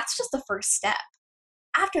 but that's just the first step.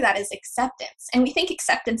 After that is acceptance. And we think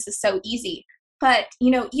acceptance is so easy, but you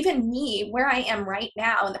know, even me, where I am right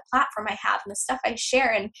now and the platform I have and the stuff I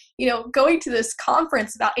share, and you know, going to this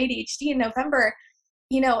conference about ADHD in November,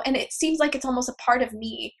 you know, and it seems like it's almost a part of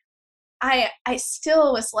me. I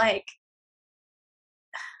still was like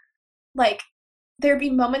there'd be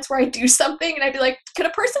moments where I do something and I'd be like, could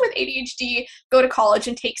a person with ADHD go to college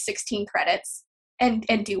and take 16 credits and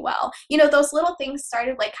do well? You know, those little things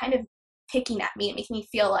started like kind of picking at me and making me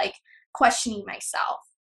feel like questioning myself,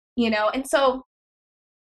 you know? And so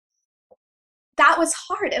that was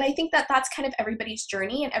hard. And I think that that's kind of everybody's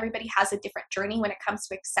journey, and everybody has a different journey when it comes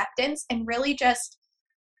to acceptance, and really just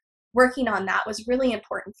working on that was really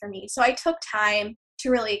important for me. So I took time to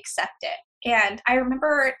really accept it. And I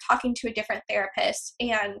remember talking to a different therapist,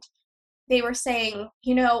 and they were saying,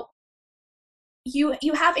 you know, you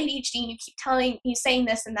have ADHD and you keep saying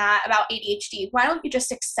this and that about ADHD. Why don't you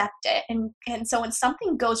just accept it? And so when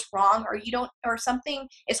something goes wrong or you don't, or something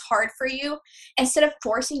is hard for you, instead of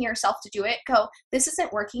forcing yourself to do it, go, this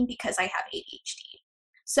isn't working because I have ADHD.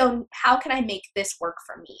 So how can I make this work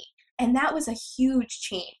for me? And that was a huge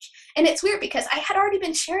change. And it's weird because I had already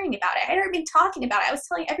been sharing about it. I had already been talking about it. I was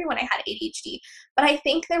telling everyone I had ADHD, but I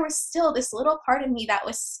think there was still this little part of me that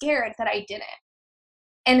was scared that I didn't.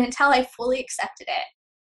 And until I fully accepted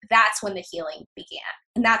it, that's when the healing began.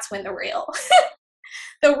 And that's when the real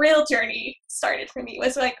the real journey started for me,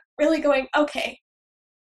 was like really going, okay,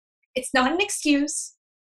 it's not an excuse.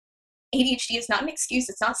 ADHD is not an excuse.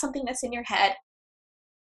 It's not something that's in your head.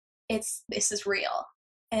 This is real.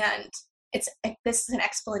 And this is an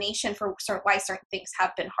explanation for why certain things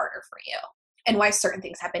have been harder for you and why certain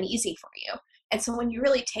things have been easy for you. And so when you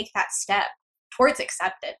really take that step towards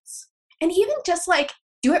acceptance, and even just like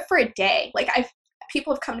do it for a day, like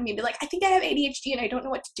people have come to me and be like, I think I have ADHD and I don't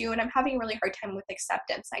know what to do and I'm having a really hard time with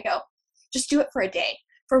acceptance. I go, just do it for a day.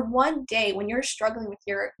 For one day, when you're struggling with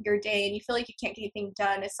your day and you feel like you can't get anything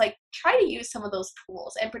done, it's like, try to use some of those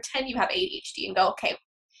tools and pretend you have ADHD and go, okay,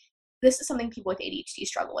 this is something people with ADHD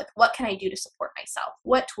struggle with. What can I do to support myself?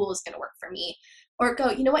 What tool is going to work for me? Or go,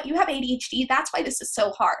 you know what, you have ADHD. That's why this is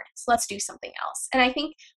so hard. So let's do something else. And I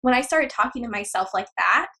think when I started talking to myself like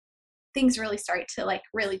that, things really started to like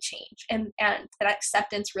really change. And that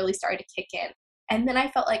acceptance really started to kick in. And then I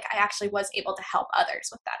felt like I actually was able to help others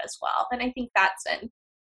with that as well. And I think that's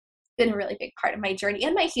been a really big part of my journey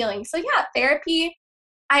and my healing. So yeah, therapy,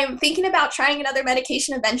 I'm thinking about trying another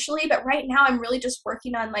medication eventually, but right now I'm really just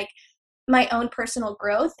working on like my own personal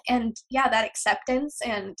growth and yeah, that acceptance.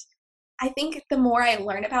 And I think the more I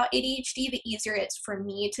learn about ADHD, the easier it's for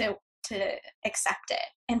me to accept it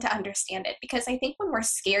and to understand it. Because I think when we're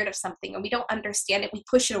scared of something and we don't understand it, we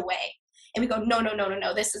push it away and we go, no,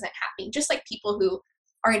 this isn't happening. Just like people who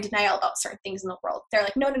are in denial about certain things in the world. They're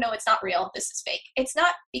like, no, it's not real. This is fake. It's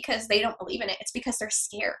not because they don't believe in it. It's because they're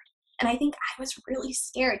scared. And I think I was really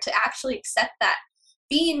scared to actually accept that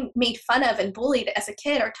being made fun of and bullied as a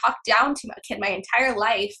kid or talked down to a kid my entire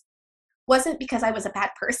life wasn't because I was a bad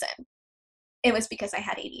person. It was because I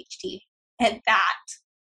had ADHD. And that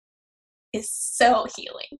is so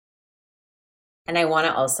healing. And I want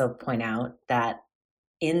to also point out that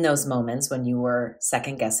in those moments when you were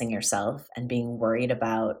second guessing yourself and being worried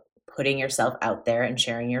about putting yourself out there and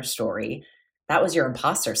sharing your story, that was your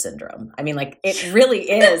imposter syndrome. I mean, like, it really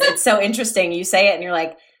is. It's so interesting. You say it and you're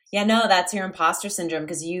like, yeah, no, that's your imposter syndrome,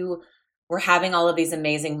 because you were having all of these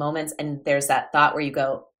amazing moments. And there's that thought where you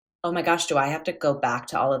go, oh my gosh, do I have to go back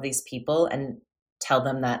to all of these people and tell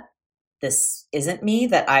them that this isn't me,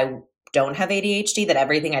 that I don't have ADHD, that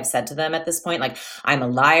everything I've said to them at this point, like I'm a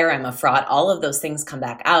liar, I'm a fraud, all of those things come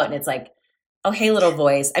back out. And it's like, oh, hey, little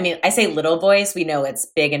voice. I mean, I say little voice, we know it's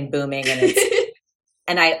big and booming. And it's,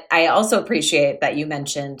 and I also appreciate that you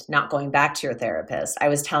mentioned not going back to your therapist. I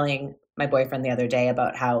was telling my boyfriend the other day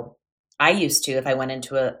about how I used to, if I went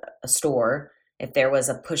into a store, if there was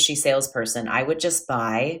a pushy salesperson, I would just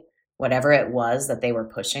buy whatever it was that they were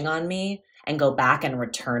pushing on me and go back and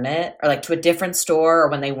return it, or like to a different store, or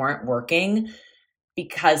when they weren't working,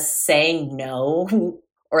 because saying no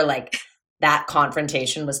or like that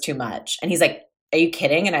confrontation was too much. And he's like, are you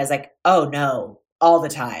kidding? And I was like, oh no, all the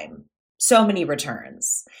time. So many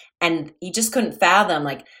returns. And he just couldn't fathom,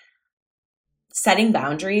 like, setting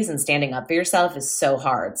boundaries and standing up for yourself is so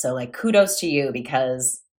hard. So like, kudos to you,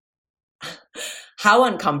 because how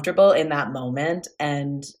uncomfortable in that moment.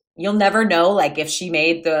 And you'll never know, like, if she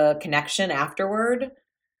made the connection afterward,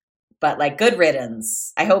 but like, good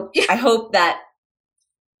riddance. I hope that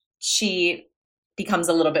she becomes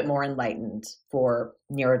a little bit more enlightened for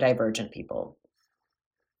neurodivergent people.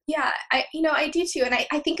 Yeah, I do too. And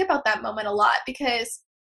I think about that moment a lot, because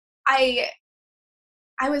I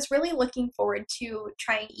was really looking forward to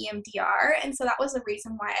trying EMDR. And so that was the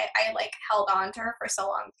reason why I like held on to her for so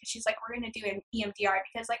long, because she's like, we're going to do an EMDR.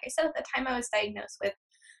 Because like I said, at the time I was diagnosed with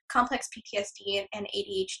complex PTSD and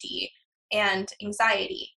ADHD and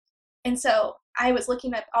anxiety. And so I was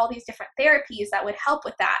looking at all these different therapies that would help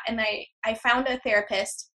with that. And I found a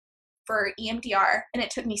therapist for EMDR, and it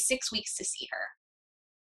took me 6 weeks to see her.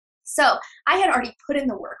 So I had already put in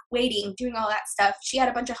the work, waiting, doing all that stuff. She had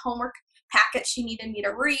a bunch of homework packets she needed me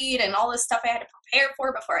to read and all this stuff I had to prepare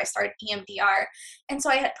for before I started EMDR. And so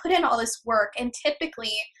I had put in all this work, and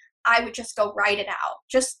typically I would just go write it out.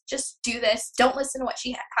 Just do this. Don't listen to what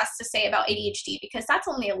she has to say about ADHD, because that's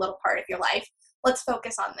only a little part of your life. Let's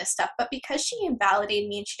focus on this stuff. But because she invalidated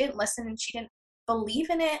me and she didn't listen and she didn't believe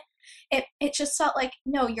in it, it just felt like,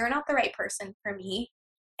 no, you're not the right person for me.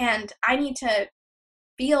 And I need to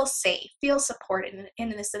feel safe, feel supported in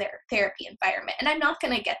this therapy environment. And I'm not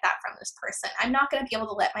going to get that from this person. I'm not going to be able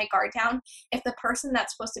to let my guard down if the person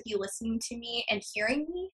that's supposed to be listening to me and hearing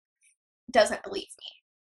me doesn't believe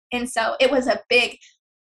me. And so it was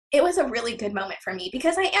a really good moment for me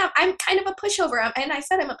because I'm kind of a pushover. And I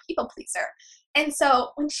said I'm a people pleaser. And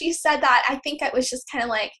so when she said that, I think I was just kind of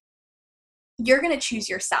like, you're going to choose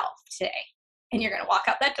yourself today and you're going to walk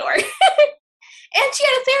out that door. And she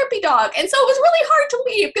had a therapy dog. And so it was really hard to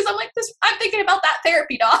leave because I'm like, I'm thinking about that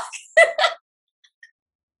therapy dog.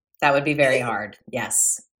 That would be very hard.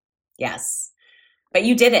 Yes. Yes. But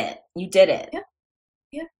you did it. You did it. Yeah.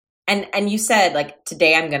 Yeah. And you said, like,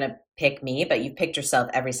 today I'm going to pick me, but you've picked yourself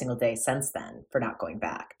every single day since then for not going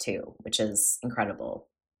back too, which is incredible.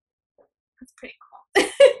 That's pretty cool.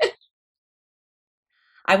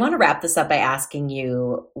 I want to wrap this up by asking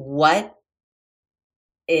you, what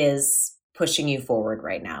is pushing you forward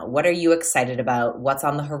right now? What are you excited about? What's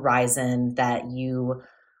on the horizon that you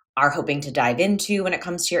are hoping to dive into when it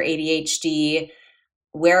comes to your ADHD?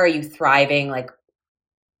 Where are you thriving? Like,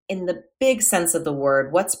 in the big sense of the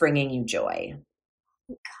word, what's bringing you joy?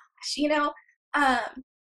 Gosh,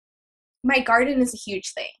 my garden is a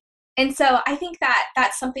huge thing. And so I think that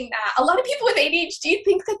that's something that a lot of people with ADHD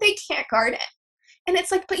think that they can't garden. And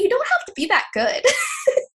it's like, but you don't have to be that good.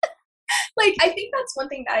 Like, I think that's one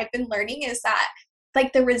thing that I've been learning is that,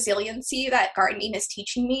 like, the resiliency that gardening is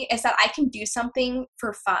teaching me is that I can do something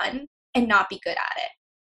for fun and not be good at it,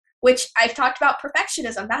 which I've talked about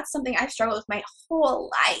perfectionism. That's something I've struggled with my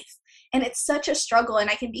whole life. And it's such a struggle and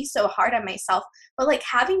I can be so hard on myself, but like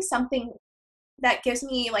having something that gives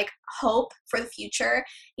me like hope for the future.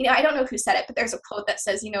 I don't know who said it, but there's a quote that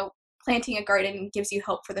says, planting a garden gives you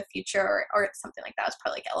hope for the future, or something like that. It's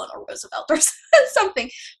probably like Eleanor Roosevelt or something,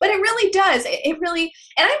 but it really does. It really,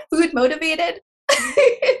 and I'm food motivated.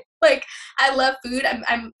 Like, I love food.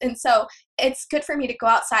 And so it's good for me to go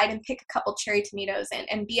outside and pick a couple cherry tomatoes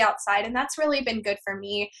and be outside. And that's really been good for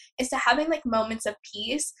me, is to having like moments of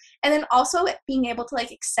peace. And then also being able to like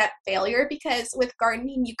accept failure, because with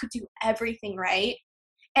gardening, you could do everything right.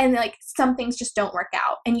 And like some things just don't work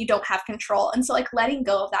out and you don't have control. And so like letting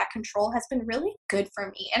go of that control has been really good for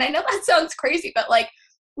me. And I know that sounds crazy, but like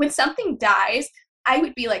when something dies, I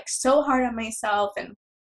would be like so hard on myself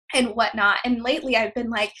and whatnot. And lately I've been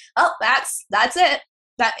like, oh, that's it.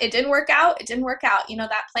 That it didn't work out. It didn't work out.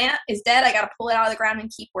 That plant is dead. I got to pull it out of the ground and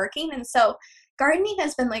keep working. And so gardening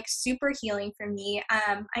has been like super healing for me.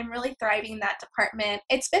 I'm really thriving in that department.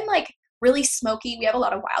 It's been like really smoky. We have a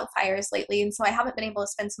lot of wildfires lately. And so I haven't been able to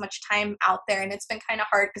spend so much time out there. And it's been kind of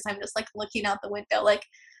hard because I'm just like looking out the window, like,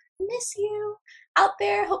 miss you out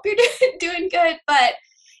there. Hope you're doing good. But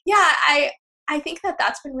yeah, I think that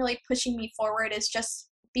that's been really pushing me forward, is just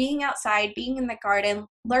being outside, being in the garden,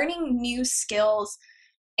 learning new skills,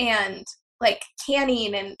 and like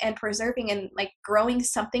canning and preserving and like growing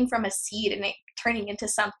something from a seed and it turning into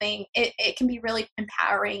something. It can be really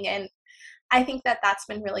empowering. And I think that that's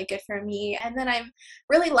been really good for me. And then I'm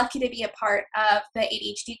really lucky to be a part of the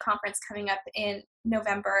ADHD conference coming up in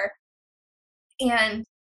November. And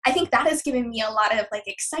I think that has given me a lot of like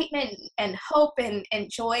excitement and hope and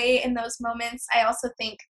joy in those moments. I also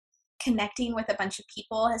think connecting with a bunch of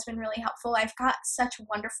people has been really helpful. I've got such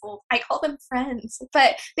wonderful, I call them friends,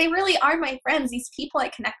 but they really are my friends. These people I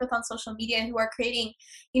connect with on social media who are creating,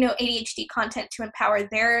 ADHD content to empower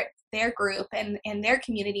their group and their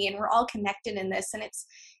community. And we're all connected in this. And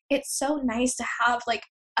it's so nice to have like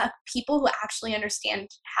people who actually understand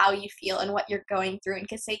how you feel and what you're going through and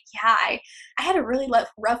can say, yeah, I had a really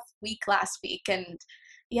rough week last week. And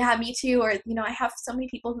yeah, me too. Or, I have so many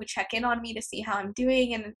people who check in on me to see how I'm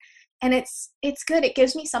doing. And it's good. It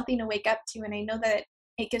gives me something to wake up to. And I know that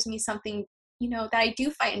it gives me something, that I do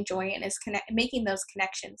find joy in, is making those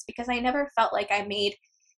connections, because I never felt like I made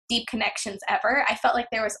deep connections ever. I felt like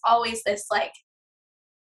there was always this like,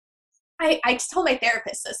 I just told my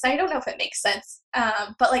therapist this, I don't know if it makes sense,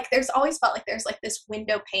 but like there's always felt like there's like this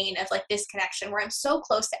window pane of like disconnection where I'm so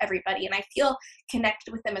close to everybody and I feel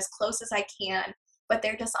connected with them as close as I can, but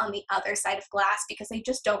they're just on the other side of glass because they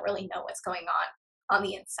just don't really know what's going on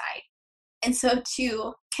the inside. And so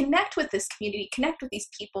to connect with this community, connect with these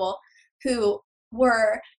people who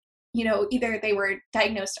were, either they were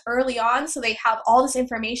diagnosed early on, so they have all this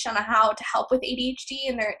information on how to help with ADHD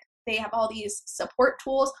and they have all these support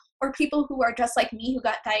tools, or people who are just like me who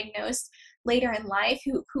got diagnosed later in life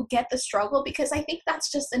who get the struggle, because I think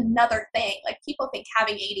that's just another thing. Like, people think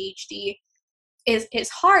having ADHD is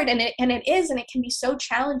hard, and it is, and it can be so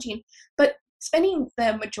challenging, but spending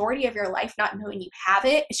the majority of your life not knowing you have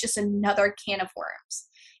it is just another can of worms.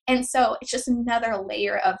 And so it's just another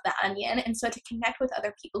layer of the onion. And so to connect with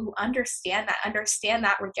other people who understand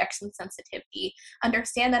that rejection sensitivity,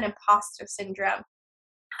 understand that imposter syndrome,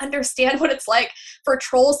 understand what it's like for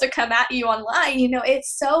trolls to come at you online,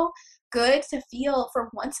 it's so good to feel for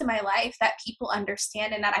once in my life that people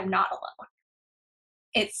understand and that I'm not alone.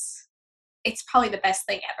 It's probably the best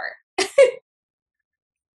thing ever.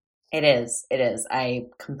 It is. It is. I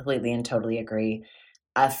completely and totally agree.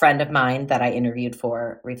 A friend of mine that I interviewed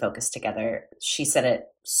for Refocus Together, she said it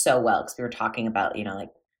so well because we were talking about,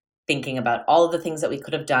 like thinking about all of the things that we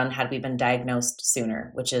could have done had we been diagnosed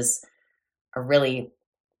sooner, which is a really,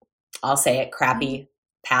 I'll say it, crappy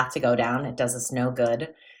path to go down. It does us no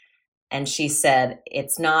good. And she said,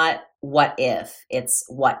 it's not what if, it's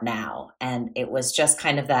what now. And it was just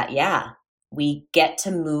kind of that, yeah, we get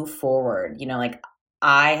to move forward. Like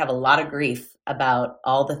I have a lot of grief about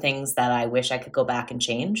all the things that I wish I could go back and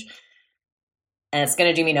change. And it's going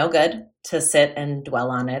to do me no good to sit and dwell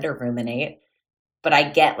on it or ruminate. But I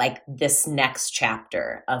get like this next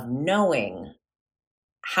chapter of knowing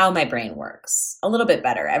how my brain works a little bit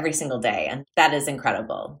better every single day. And that is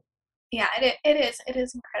incredible. Yeah, it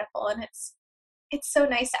is incredible. And it's so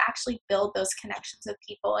nice to actually build those connections with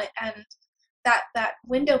people. And that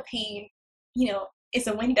window pane, is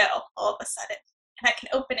a window all of a sudden. And I can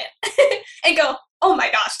open it and go, oh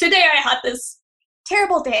my gosh, today I had this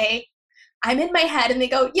terrible day. I'm in my head, and they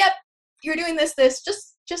go, yep, you're doing this,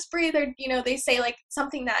 just breathe. Or, they say like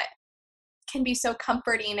something that can be so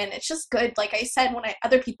comforting. And it's just good. Like I said, when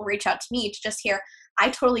other people reach out to me to just hear, I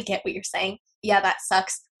totally get what you're saying. Yeah, that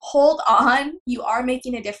sucks. Hold on. You are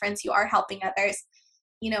making a difference. You are helping others,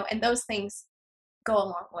 and those things go a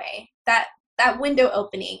long way. That window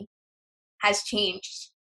opening has changed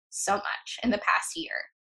so much in the past year.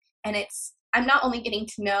 And I'm not only getting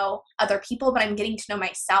to know other people, but I'm getting to know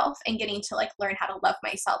myself and getting to like learn how to love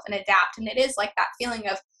myself and adapt. And it is like that feeling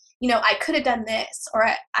of, I could have done this, or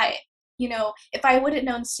I if I would have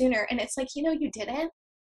known sooner. And it's like, you didn't.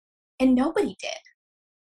 And nobody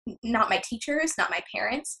did. Not my teachers, not my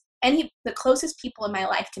parents. The closest people in my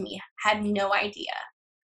life to me had no idea.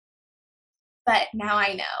 But now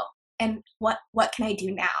I know. And what can I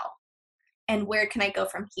do now? And where can I go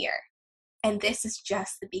from here? And this is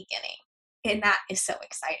just the beginning. And that is so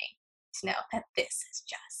exciting to know that this is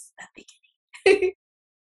just the beginning.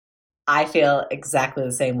 I feel exactly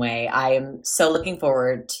the same way. I am so looking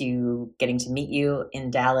forward to getting to meet you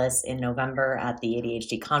in Dallas in November at the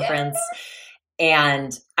ADHD conference. Yeah.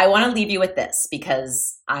 And I want to leave you with this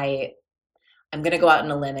because I'm going to go out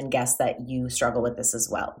on a limb and guess that you struggle with this as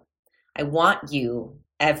well. I want you,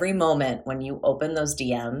 every moment when you open those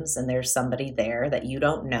DMs and there's somebody there that you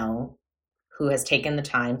don't know who has taken the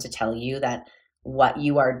time to tell you that what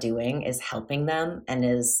you are doing is helping them and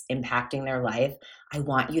is impacting their life, I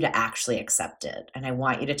want you to actually accept it. And I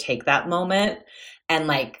want you to take that moment and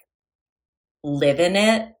like live in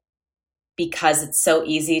it, because it's so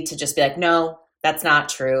easy to just be like, no, that's not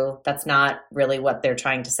true. That's not really what they're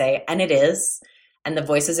trying to say. And it is. And the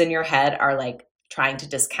voices in your head are like trying to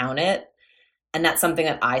discount it. And that's something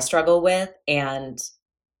that I struggle with. And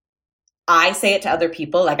I say it to other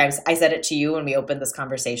people. Like I said it to you when we opened this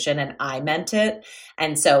conversation, and I meant it.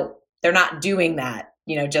 And so they're not doing that,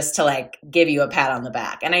 just to like give you a pat on the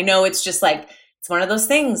back. And I know it's just like, it's one of those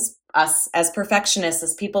things, us as perfectionists,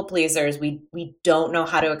 as people pleasers, we don't know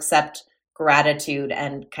how to accept gratitude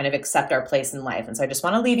and kind of accept our place in life. And so I just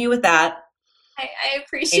want to leave you with that. I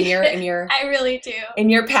appreciate it. I really do. In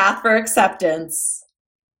your path for acceptance,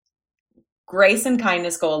 grace and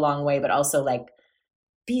kindness go a long way, but also like,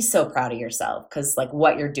 be so proud of yourself, because like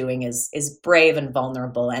what you're doing is brave and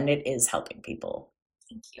vulnerable, and it is helping people.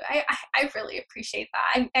 Thank you. I really appreciate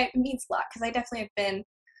that. It means a lot, because I definitely have been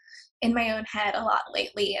in my own head a lot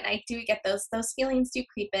lately, and I do get those feelings do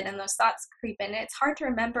creep in, and those thoughts creep in. It's hard to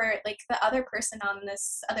remember like the other person on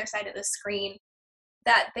this other side of the screen,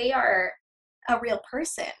 that they are a real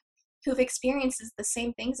person who've experiences the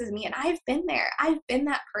same things as me. And I've been there. I've been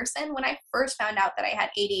that person. When I first found out that I had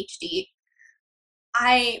ADHD,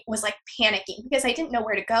 I was like panicking because I didn't know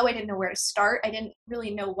where to go. I didn't know where to start. I didn't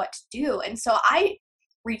really know what to do. And so I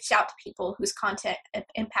reached out to people whose content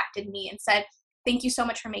impacted me and said, thank you so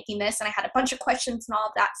much for making this. And I had a bunch of questions and all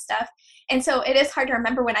of that stuff. And so it is hard to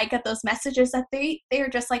remember when I get those messages that they are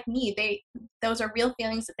just like me. Those are real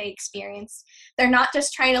feelings that they experienced. They're not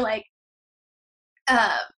just trying to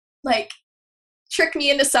like trick me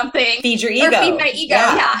into something. Feed your ego. Or feed my ego.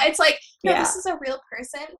 Yeah. It's like, no, yeah. This is a real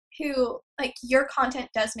person who, like, your content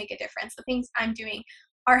does make a difference. The things I'm doing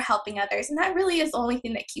are helping others. And that really is the only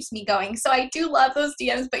thing that keeps me going. So I do love those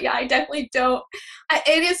DMs, but yeah, I definitely don't.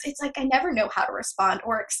 It's like I never know how to respond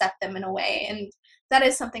or accept them in a way. And that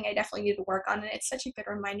is something I definitely need to work on. And it's such a good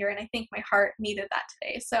reminder. And I think my heart needed that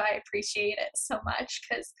today. So I appreciate it so much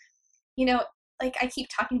because, you know, like I keep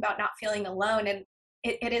talking about not feeling alone. And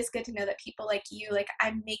it is good to know that people like you, like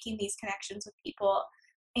I'm making these connections with people.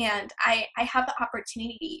 And I have the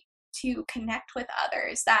opportunity to connect with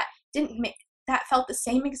others that didn't make, that felt the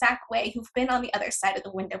same exact way, who've been on the other side of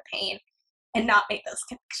the window pane and not made those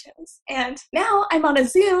connections. And now I'm on a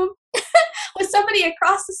Zoom with somebody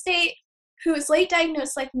across the state who is late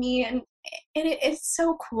diagnosed like me. And it's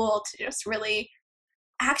so cool to just really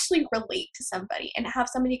actually relate to somebody and have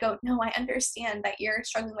somebody go, no, I understand that you're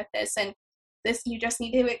struggling with this, and this, you just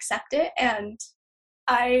need to accept it. And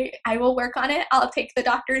I will work on it. I'll take the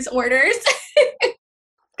doctor's orders.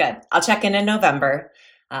 Good. I'll check in November.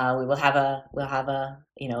 We'll have a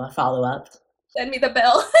a follow up. Send me the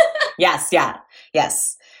bill. Yes. Yeah.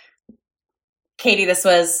 Yes. Katie, this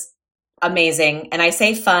was amazing. And I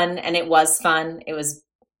say fun, and it was fun. It was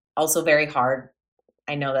also very hard.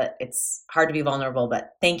 I know that it's hard to be vulnerable,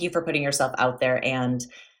 but thank you for putting yourself out there, and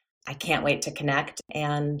I can't wait to connect.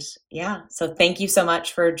 And yeah, so thank you so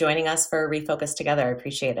much for joining us for Refocus Together. I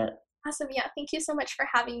appreciate it. Awesome. Yeah. Thank you so much for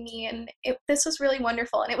having me. And this was really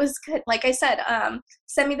wonderful. And it was good. Like I said,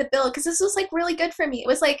 send me the bill, because this was like really good for me. It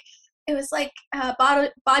was like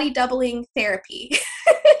body doubling therapy.